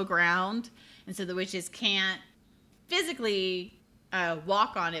hollow ground, and so the witches can't physically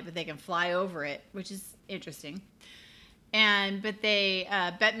walk on it, but they can fly over it, which is interesting. But they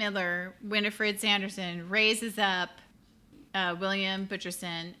Bette Midler, Winifred Sanderson, raises up William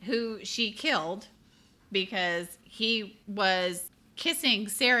Butcherson, who she killed because he was kissing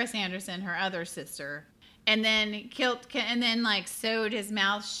Sarah Sanderson, her other sister, and then sewed his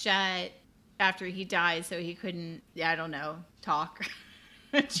mouth shut after he died so he couldn't, talk,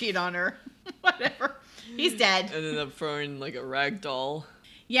 cheat on her, whatever. He's dead. Ended up throwing like a rag doll.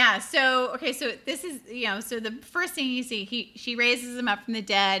 Yeah. So this is so the first thing you see, she raises him up from the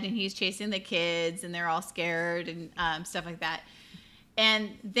dead, and he's chasing the kids, and they're all scared and stuff like that.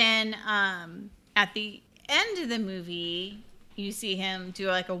 And then at the end of the movie, you see him do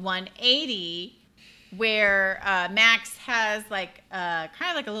like a 180, where Max has like kind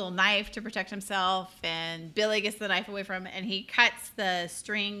of like a little knife to protect himself, and Billy gets the knife away from him, and he cuts the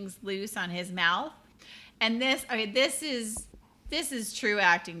strings loose on his mouth. And this is true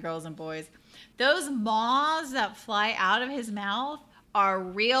acting, girls and boys. Those moths that fly out of his mouth are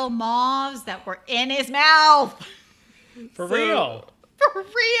real moths that were in his mouth. For real. For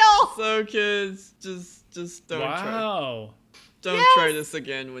real. So kids, just don't try. Don't try this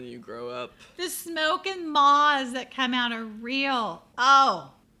again when you grow up. The smoke and moths that come out are real.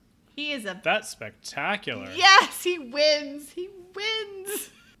 Oh, he is That's spectacular. Yes, he wins. He wins.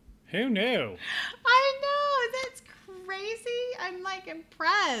 Who knew? I know. That's crazy. I'm like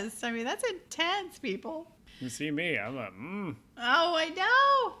impressed. I mean, that's intense, people. You see me, I'm a Oh, I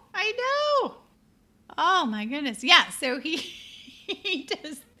know. Oh my goodness. Yeah, so he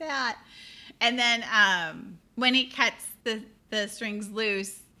does that. And then when he cuts the strings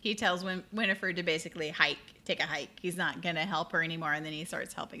loose, he tells Winifred to basically take a hike. He's not going to help her anymore, and then he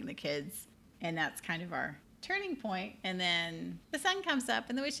starts helping the kids. And that's kind of our turning point. And then the sun comes up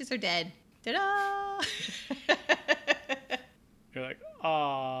and the witches are dead. Ta-da! You're like,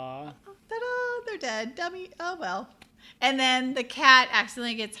 aww. Ta-da! They're dead. Dummy. Oh, well. And then the cat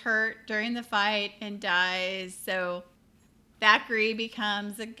accidentally gets hurt during the fight and dies. So Thackeray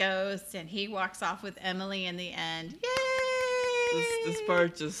becomes a ghost, and he walks off with Emily in the end. Yay! This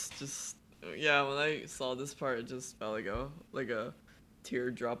part just yeah. When I saw this part, it just felt like a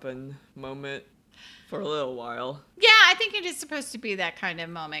tear-dropping moment for a little while. Yeah, I think it is supposed to be that kind of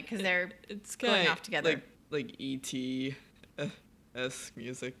moment because it's going off together. Like E.T.-esque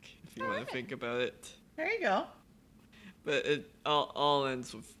music, if you want to think about it. There you go. But it all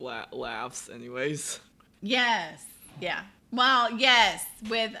ends with laughs, anyways. Yes. Yeah. Well, yes.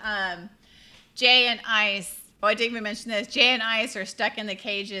 With Jay and Ice. Oh, I didn't even mention this. Jay and Ice are stuck in the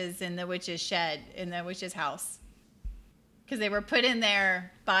cages in the witch's shed, in the witch's house. Because they were put in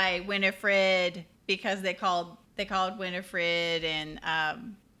there by Winifred because they called Winifred and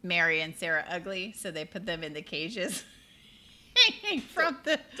Mary and Sarah ugly, so they put them in the cages. Hanging from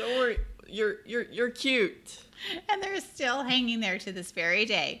the... Don't worry. You're cute. And they're still hanging there to this very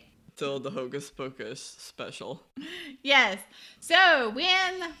day. Till the Hocus Pocus special. Yes. So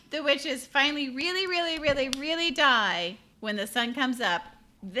when the witches finally really die, when the sun comes up,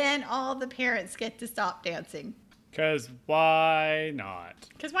 then all the parents get to stop dancing. Because why not?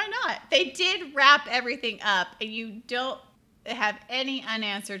 Because why not? They did wrap everything up, and you don't have any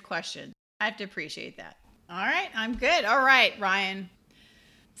unanswered questions. I have to appreciate that. All right, I'm good. All right, Ryan.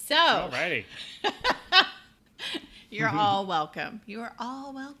 So. Alrighty. You're all welcome. You are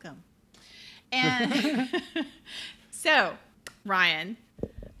all welcome. And so, Ryan.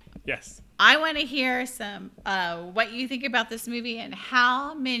 Yes. I want to hear some what you think about this movie and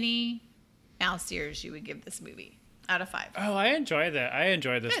how many mouse ears you would give this movie out of 5. Oh, I enjoy that. I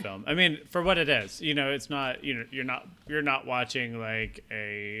enjoy this film. I mean, for what it is, it's not, you're not watching like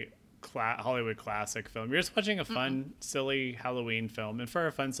a Hollywood classic film. You're just watching a fun, silly Halloween film. And for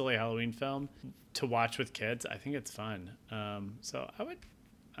a fun, silly Halloween film to watch with kids, I think it's fun. So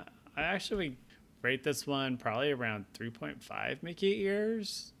I actually rate this one probably around 3.5 Mickey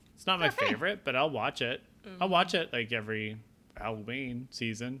ears. It's not my favorite, but I'll watch it. I'll watch it like every Halloween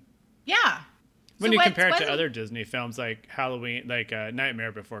season. Yeah. When you compare it to other Disney films like Halloween, like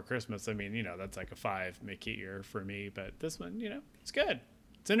Nightmare Before Christmas, I mean, that's like a 5 Mickey ear for me. But this one, it's good.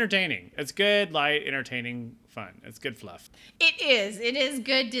 It's entertaining. It's good, light, entertaining, fun. It's good fluff. It is. It is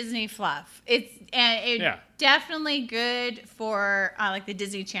good Disney fluff. It's definitely good for like the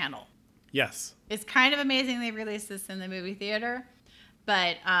Disney Channel. Yes. It's kind of amazing they released this in the movie theater.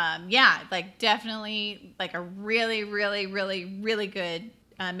 But like definitely like a really, really, really, really good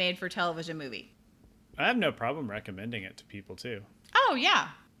made for television movie. I have no problem recommending it to people too. Oh yeah.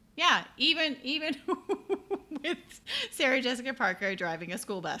 Yeah. Even with Sarah Jessica Parker driving a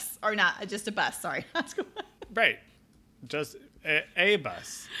school bus. Or not, just a bus, sorry. Not school bus. Right. Just a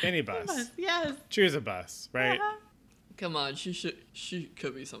bus. Any bus. Yes. Choose a bus, right? Uh-huh. Come on, she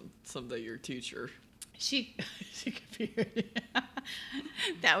could be someday your teacher. She could be.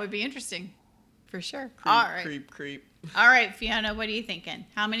 That would be interesting, for sure. All right. Creep. All right, Fiona, what are you thinking?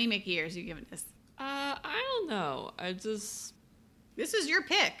 How many Mickey ears are you giving this? I don't know. This is your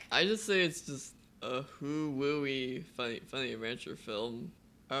pick. I just say it's just a woo-woo-y funny adventure film.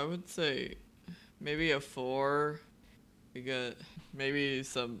 I would say maybe a 4. We got maybe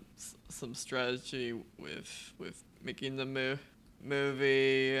some strategy with making the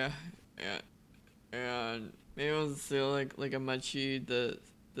movie, and maybe I'll say like a Munchie the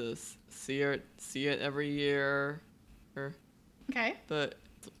see it every year, Okay. But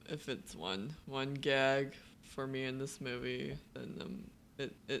if it's one gag for me in this movie, then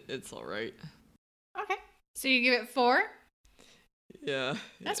it's all right. Okay. So you give it 4? Yeah.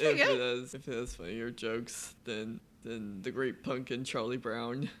 That's pretty good. If it has funnier jokes than The Great Pumpkin Charlie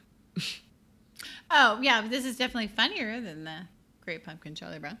Brown. Oh yeah, but this is definitely funnier than the Great Pumpkin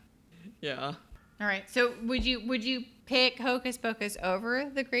Charlie Brown. Yeah. All right. So would you pick Hocus Pocus over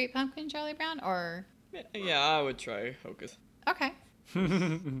the Great Pumpkin Charlie Brown, or? Yeah, I would try Hocus. Okay. All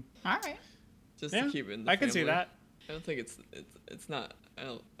right. Just to keep it in the I can see family. that. I don't think it's not.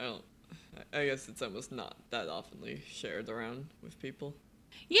 I guess it's almost not that oftenly shared around with people.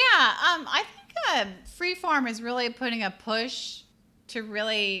 Yeah. I think Freeform is really putting a push to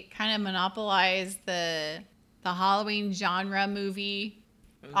really kind of monopolize the Halloween genre movie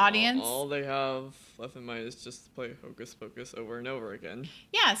And audience. All they have left in mind is just to play Hocus Pocus over and over again.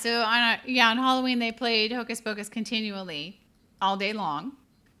 Yeah, so on Halloween they played Hocus Pocus continually all day long.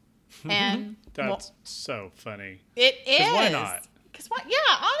 And That's so funny. it is. 'Cause why not? Yeah,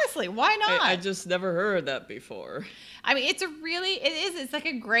 honestly, why not? I just never heard that before. I mean, it's like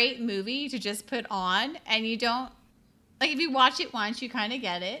a great movie to just put on, and you don't, like, if you watch it once, you kind of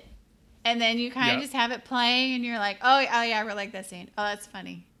get it. And then you kind of just have it playing, and you're like, oh yeah, I really like that scene. Oh, that's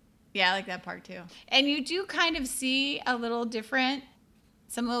funny. Yeah, I like that part too. And you do kind of see some little different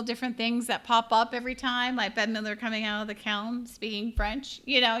things that pop up every time, like Bette Midler coming out of the kiln speaking French.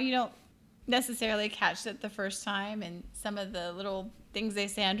 You don't necessarily catch it the first time, and some of the little things they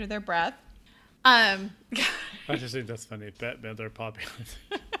say under their breath. I just think that's funny. Bette Midler popping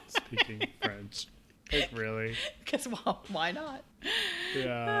speaking French. Like, really? Because, well, why not?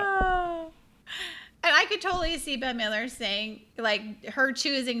 Yeah. And I could totally see Bette Midler saying, like, her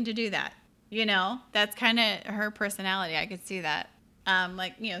choosing to do that. That's kind of her personality. I could see that.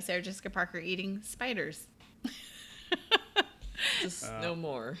 Like, Sarah Jessica Parker eating spiders. Just no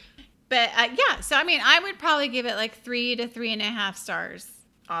more. But, yeah. So, I mean, I would probably give it like 3 to 3.5 stars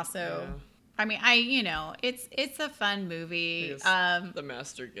also. Yeah. I mean, it's a fun movie. The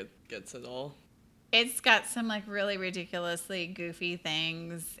master gets it all. It's got some like really ridiculously goofy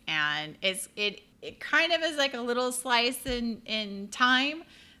things, and it kind of is like a little slice in time,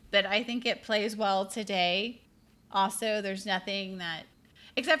 but I think it plays well today. Also, there's nothing that,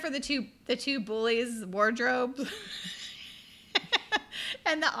 except for the two bullies' wardrobes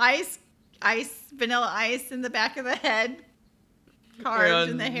and the vanilla ice in the back of the head, carved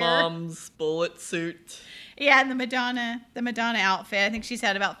in the hair. Mom's bullet suit. Yeah, and the Madonna outfit. I think she's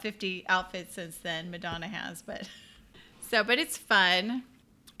had about 50 outfits since then. Madonna has, but it's fun.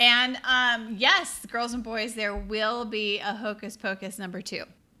 And yes, girls and boys, there will be a Hocus Pocus number 2.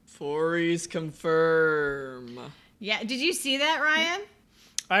 Fories confirm. Yeah, did you see that, Ryan?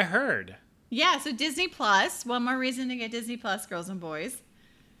 I heard. Yeah, so Disney Plus. One more reason to get Disney Plus, girls and boys.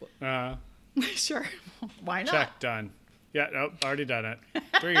 Sure, why not? Check, done. Yeah, nope, already done it.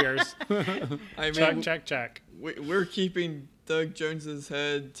 3 years. I mean, check. We're keeping Doug Jones's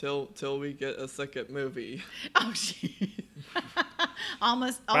head till we get a second movie. Oh, jeez.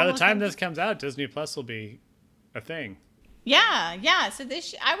 almost. By the time this comes out, Disney Plus will be a thing. Yeah. So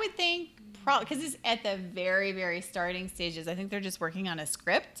I would think, probably, because it's at the very, very starting stages. I think they're just working on a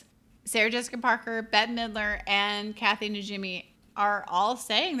script. Sarah Jessica Parker, Bette Midler, and Kathy Najimy are all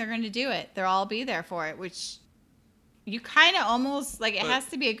saying they're going to do it. They'll all be there for it, which, You kind of almost like it But has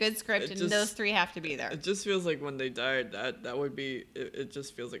to be a good script, it and just- those 3 have to be there. It just feels like when they died, that would be. It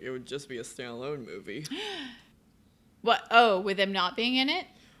just feels like it would just be a standalone movie. What? Oh, with them not being in it?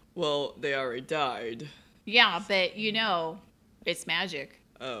 Well, they already died. Yeah, but it's magic.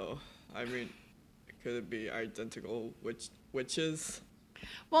 Oh, I mean, could it be identical witches?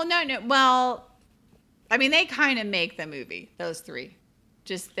 Well, no. Well, I mean, they kind of make the movie. Those 3,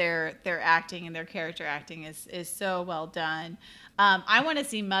 just their acting and their character acting is so well done. I want to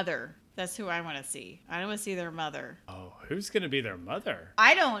see Mother. That's who I want to see. I want to see their mother. Oh, who's gonna be their mother?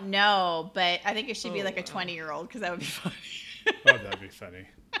 I don't know, but I think it should be like a 20-year-old because that would be funny. Oh, that'd be funny,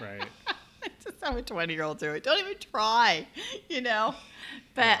 right? Just have a 20-year-old do it. Don't even try,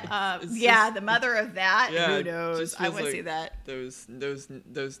 But It's yeah, just- the mother of that. Yeah, Who it knows? just I feels want to like see that.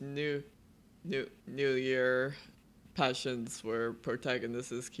 Those new year passions where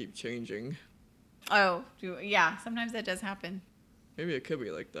protagonists keep changing. Oh, yeah. Sometimes that does happen. Maybe it could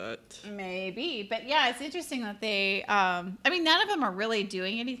be like that. Maybe, but yeah, it's interesting that they. I mean, none of them are really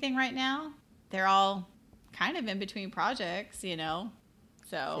doing anything right now. They're all kind of in between projects,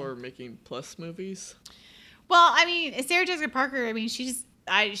 So. Or making plus movies. Well, I mean, Sarah Jessica Parker. I mean, she's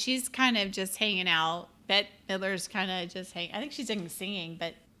kind of just hanging out. Bette Midler's kind of just hanging. I think she's singing,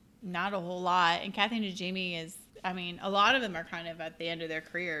 but not a whole lot. And Kathy Najimy is. I mean, a lot of them are kind of at the end of their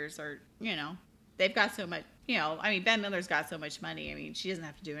careers, or they've got so much. I mean, Bette Midler's got so much money. I mean, she doesn't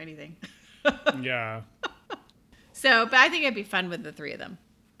have to do anything. Yeah. So, but I think it'd be fun with the 3 of them.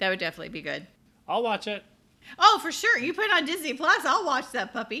 That would definitely be good. I'll watch it. Oh, for sure. You put it on Disney Plus. I'll watch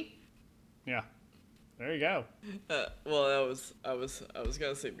that puppy. Yeah. There you go. Well, I was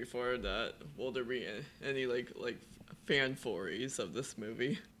gonna say before that. Will there be any like fan theories of this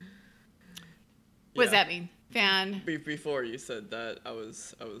movie? What does that mean? Fan? Before you said that, I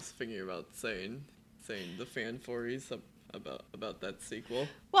was thinking about saying the fan theories about that sequel.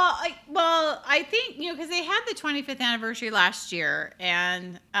 Well, I think because they had the 25th anniversary last year,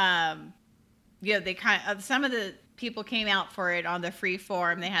 and they kind of some of the people came out for it on the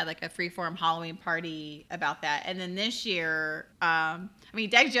Freeform. They had like a Freeform Halloween party about that, and then this year, I mean,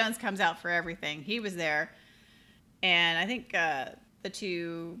 Doug Jones comes out for everything. He was there, and I think the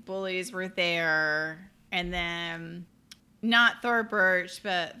 2 bullies were there, and then not Thor Birch,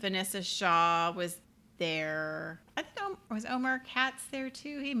 but Vanessa Shaw was there. I think was Omar Katz there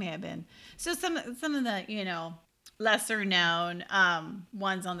too. He may have been. So some of the lesser known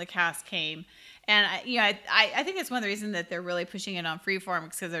ones on the cast came, and I think that's one of the reasons that they're really pushing it on Freeform,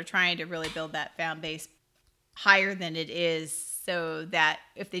 because they're trying to really build that fan base higher than it is, so that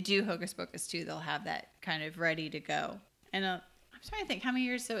if they do Hocus Pocus 2, they'll have that kind of ready to go. And I'm trying to think how many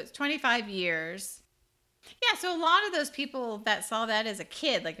years. So it's 25 years. Yeah, so a lot of those people that saw that as a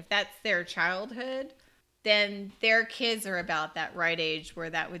kid, like if that's their childhood, then their kids are about that right age where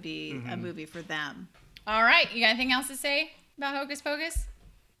that would be a movie for them. All right, you got anything else to say about Hocus Pocus?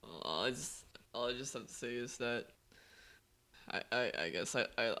 All I just have to say is that I guess I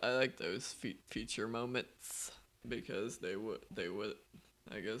like those feature moments, because they would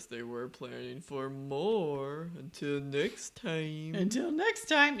I guess they were planning for more. Until next time.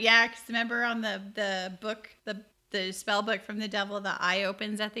 Yeah, because remember on the book, the spell book from the devil, the eye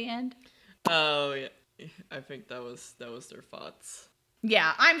opens at the end? Oh, yeah. I think that was their thoughts.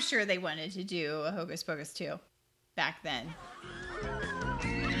 Yeah, I'm sure they wanted to do a Hocus Pocus 2 back then.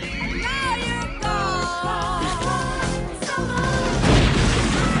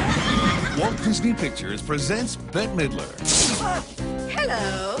 Walt Disney Pictures presents Bette Midler,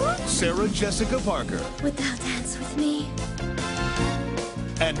 Hello. Sarah Jessica Parker, Would thou dance with me?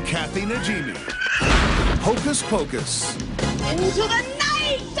 and Kathy Najimy. Hocus Pocus. Into the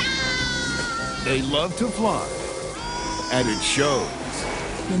night! They love to fly, and it shows.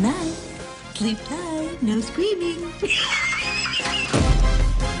 Good night. Sleep tight. No screaming.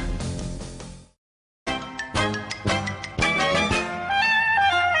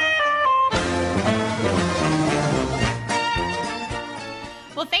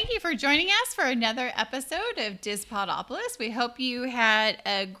 Well, thank you for joining us for another episode of Dispodopolis. We hope you had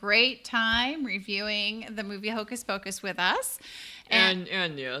a great time reviewing the movie Hocus Pocus with us. And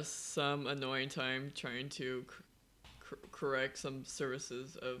yes, some annoying time trying to correct some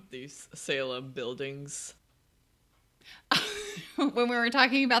services of these Salem buildings. When we were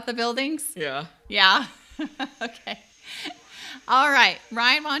talking about the buildings? Yeah. Yeah. Okay. All right.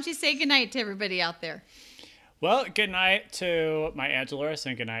 Ryan, why don't you say goodnight to everybody out there? Well, good night to my Aunt Dolores,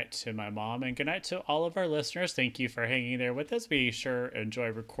 and good night to my mom, and good night to all of our listeners. Thank you for hanging there with us. We sure enjoy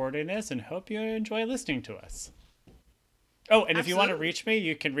recording this and hope you enjoy listening to us. Oh, and if you want to reach me,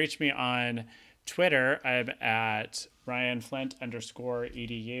 you can reach me on Twitter. I'm at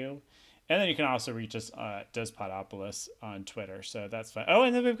RyanFlint_edu. And then you can also reach us at Despodopolis on Twitter. So that's fun. Oh,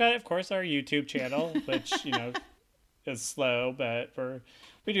 and then we've got, of course, our YouTube channel, which, is slow, but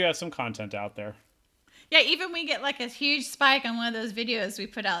we do have some content out there. Yeah, even when we get like a huge spike on one of those videos we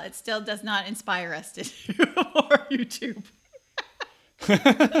put out, it still does not inspire us to do more YouTube.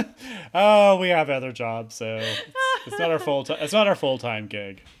 Oh, we have other jobs, so it's not our full-time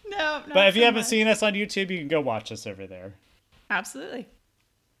gig. No, but if you haven't seen us on YouTube, you can go watch us over there. Absolutely.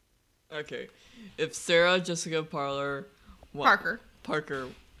 Okay, if Sarah Jessica Parker wants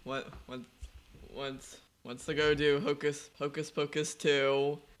to go do Hocus Pocus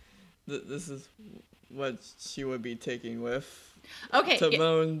 2, this is what she would be taking with. Okay.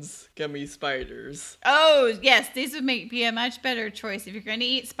 Timon's gummy spiders. Oh, yes. These would be a much better choice. If you're going to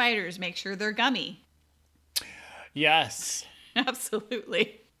eat spiders, make sure they're gummy. Yes.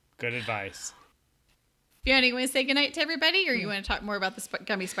 Absolutely. Good advice. Fiona, you want to say goodnight to everybody, or you want to talk more about the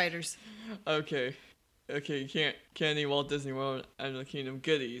gummy spiders? Okay, Candy Walt Disney World Animal Kingdom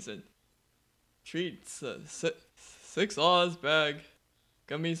goodies and treats. 6 Oz bag,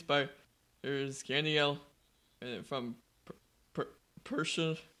 gummy spiders, candy L, and from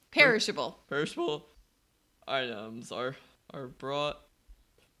perishable items are brought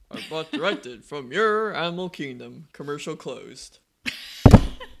directed from your Animal Kingdom. Commercial closed.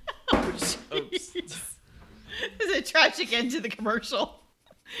 Oops. There's a tragic end to the commercial.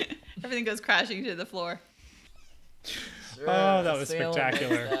 Everything goes crashing to the floor. Sure, oh, that was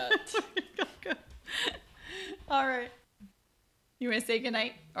spectacular. All right. You want to say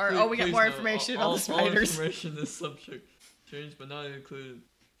goodnight? Or we got more information about the spiders. All information is subject change, but not included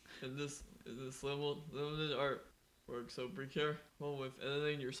in this limited artwork. So be careful with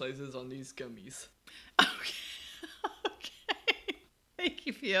editing your sizes on these gummies. Okay. Thank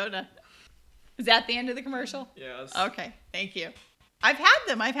you, Fiona. Is that the end of the commercial? Yes. Okay. Thank you. I've had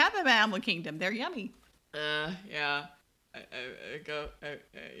them at Animal Kingdom. They're yummy. Yeah.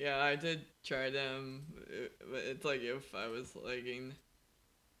 I did try them, but it's like if I was liking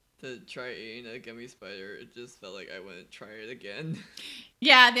to try eating a gummy spider, it just felt like I wouldn't try it again.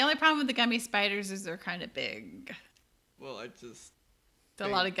 Yeah, the only problem with the gummy spiders is they're kind of big. Well, it's a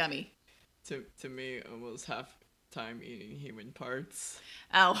lot of gummy. To me, almost half time eating human parts.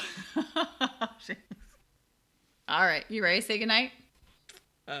 Oh. All right, you ready to say goodnight?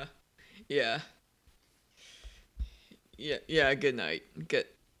 Yeah. Yeah, good night.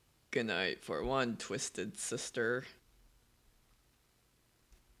 Good night for one twisted sister.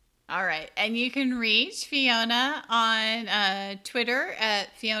 All right, and you can reach Fiona on Twitter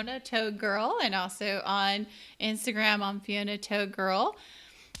at Fiona Toad Girl, and also on Instagram on Fiona Toad Girl.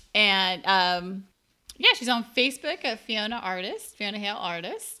 And she's on Facebook at Fiona Hale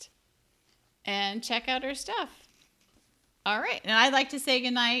Artist. And check out her stuff. All right, and I'd like to say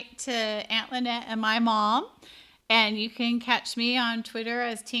goodnight to Aunt Lynette and my mom. And you can catch me on Twitter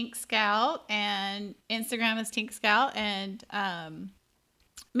as Tink Scout and Instagram as Tink Scout. And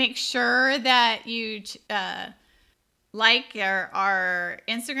make sure that you like our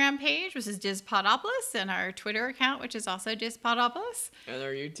Instagram page, which is Dispodopolis, and our Twitter account, which is also Dispodopolis. And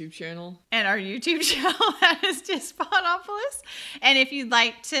our YouTube channel. That is Dispodopolis. And if you'd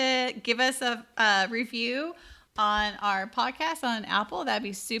like to give us a review on our podcast on Apple, that'd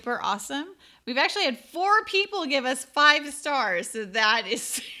be super awesome. We've actually had 4 people give us 5 stars, so that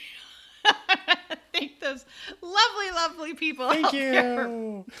is thank those lovely people out there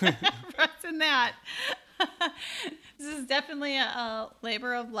for pressing that. This is definitely a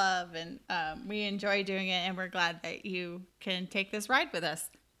labor of love, and we enjoy doing it, and we're glad that you can take this ride with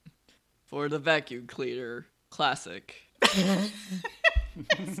us. For the vacuum cleaner classic. And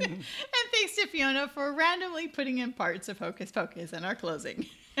thanks to Fiona for randomly putting in parts of Hocus Pocus in our closing.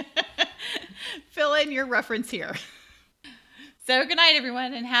 Fill in your reference here. So good night,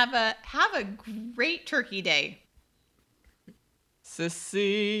 everyone, and have a great turkey day.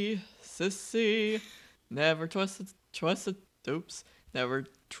 Sissy, never trust a twist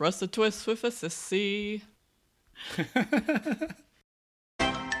with a sissy.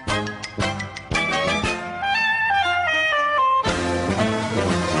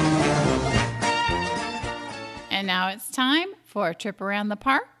 And now it's time for a trip around the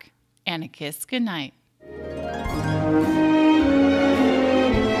park and a kiss goodnight.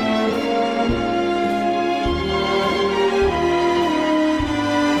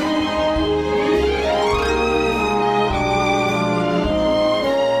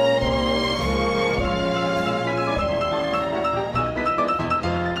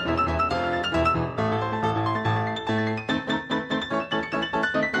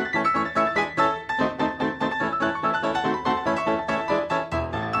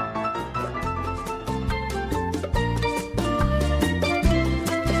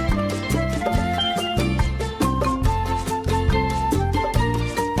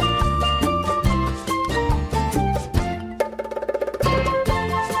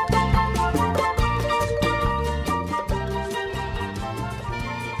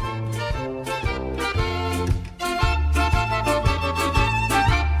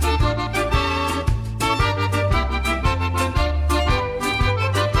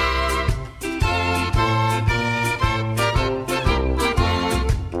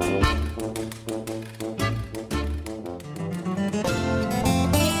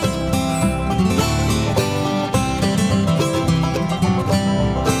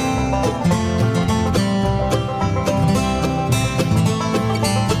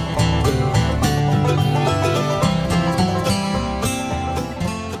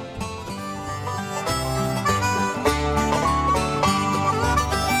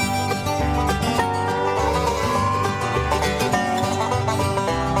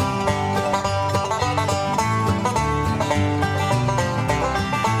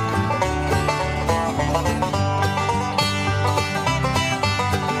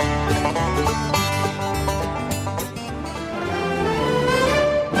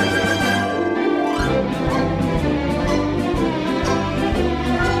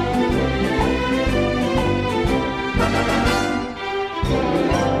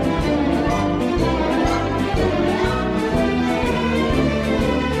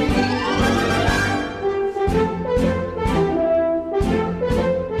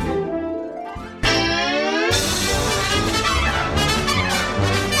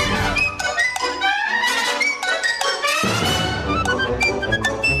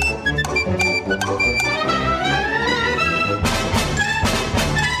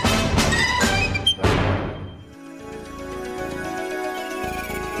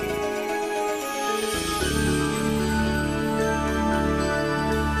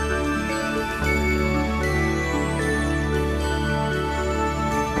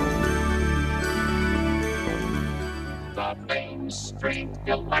 3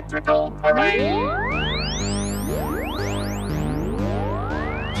 electrical parade.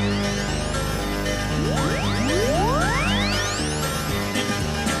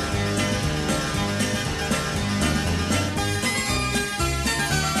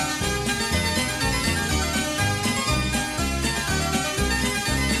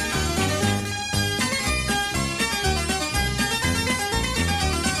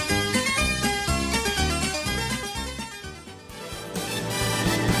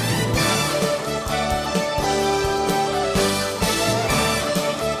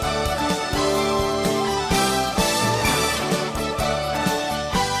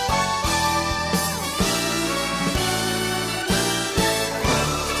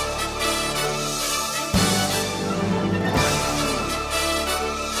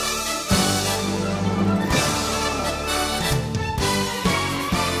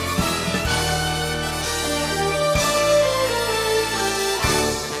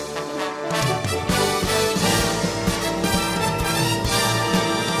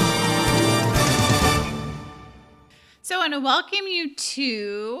 So I want to welcome you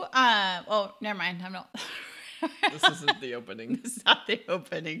to, oh, never mind. I'm not. This isn't the opening. This is not the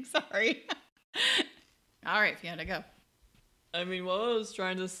opening. Sorry. All right, Fiona, go. I mean, what I was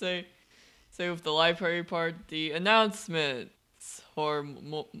trying to say with the library part, the announcements for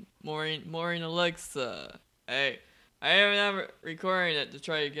Maureen Alexa. I am never recording it to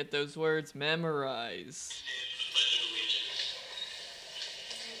try to get those words memorized.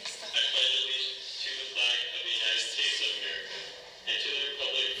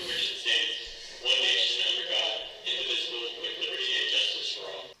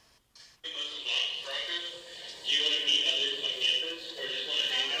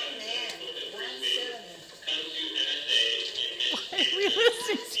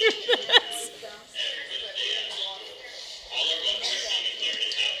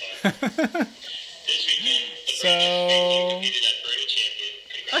 So,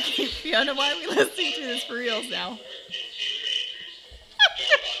 Okay, Fiona, why are we listening to this for reals now?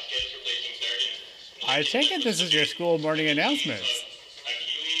 I take it this is your school morning announcements.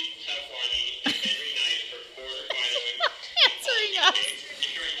 Answering us.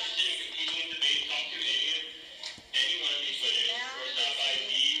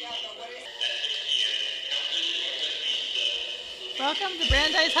 Welcome to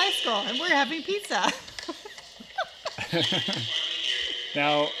Brandeis High School, and we're having pizza.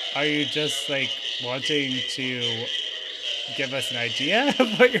 Now, are you just like wanting to give us an idea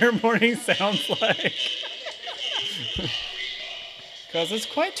of what your morning sounds like? Because it's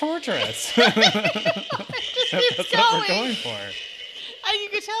quite torturous. That's what we're going for. And you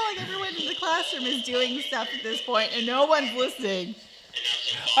can tell like everyone in the classroom is doing stuff at this point, and no one's listening.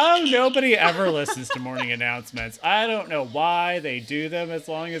 Oh, nobody ever listens to morning announcements. I don't know why they do them as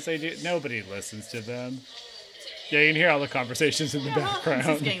long as they do. Nobody listens to them. Yeah, you can hear all the conversations in the background. It's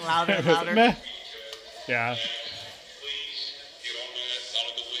just getting louder and louder. Meh. Yeah.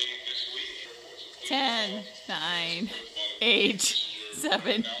 10, 9, 8,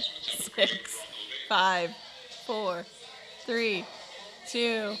 7, 6, 5, 4, 3,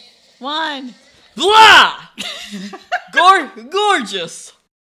 2, 1. Blah! Gorgeous.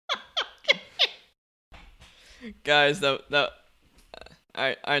 Guys, I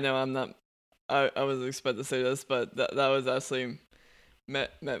know I'm not. I was expecting to say this, but that was actually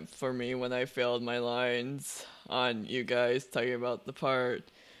meant for me when I failed my lines on you guys talking about the part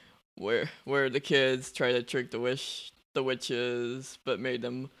where the kids try to trick the witches, but made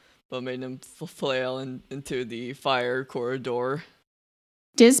them flail into the fire corridor.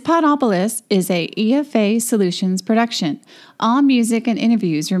 Dispodopolis is a EFA Solutions production. All music and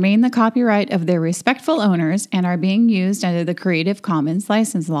interviews remain the copyright of their respectful owners and are being used under the Creative Commons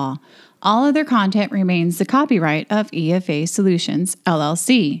license law. All other content remains the copyright of EFA Solutions,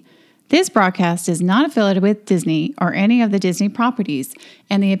 LLC. This broadcast is not affiliated with Disney or any of the Disney properties,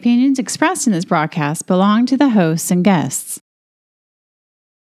 and the opinions expressed in this broadcast belong to the hosts and guests.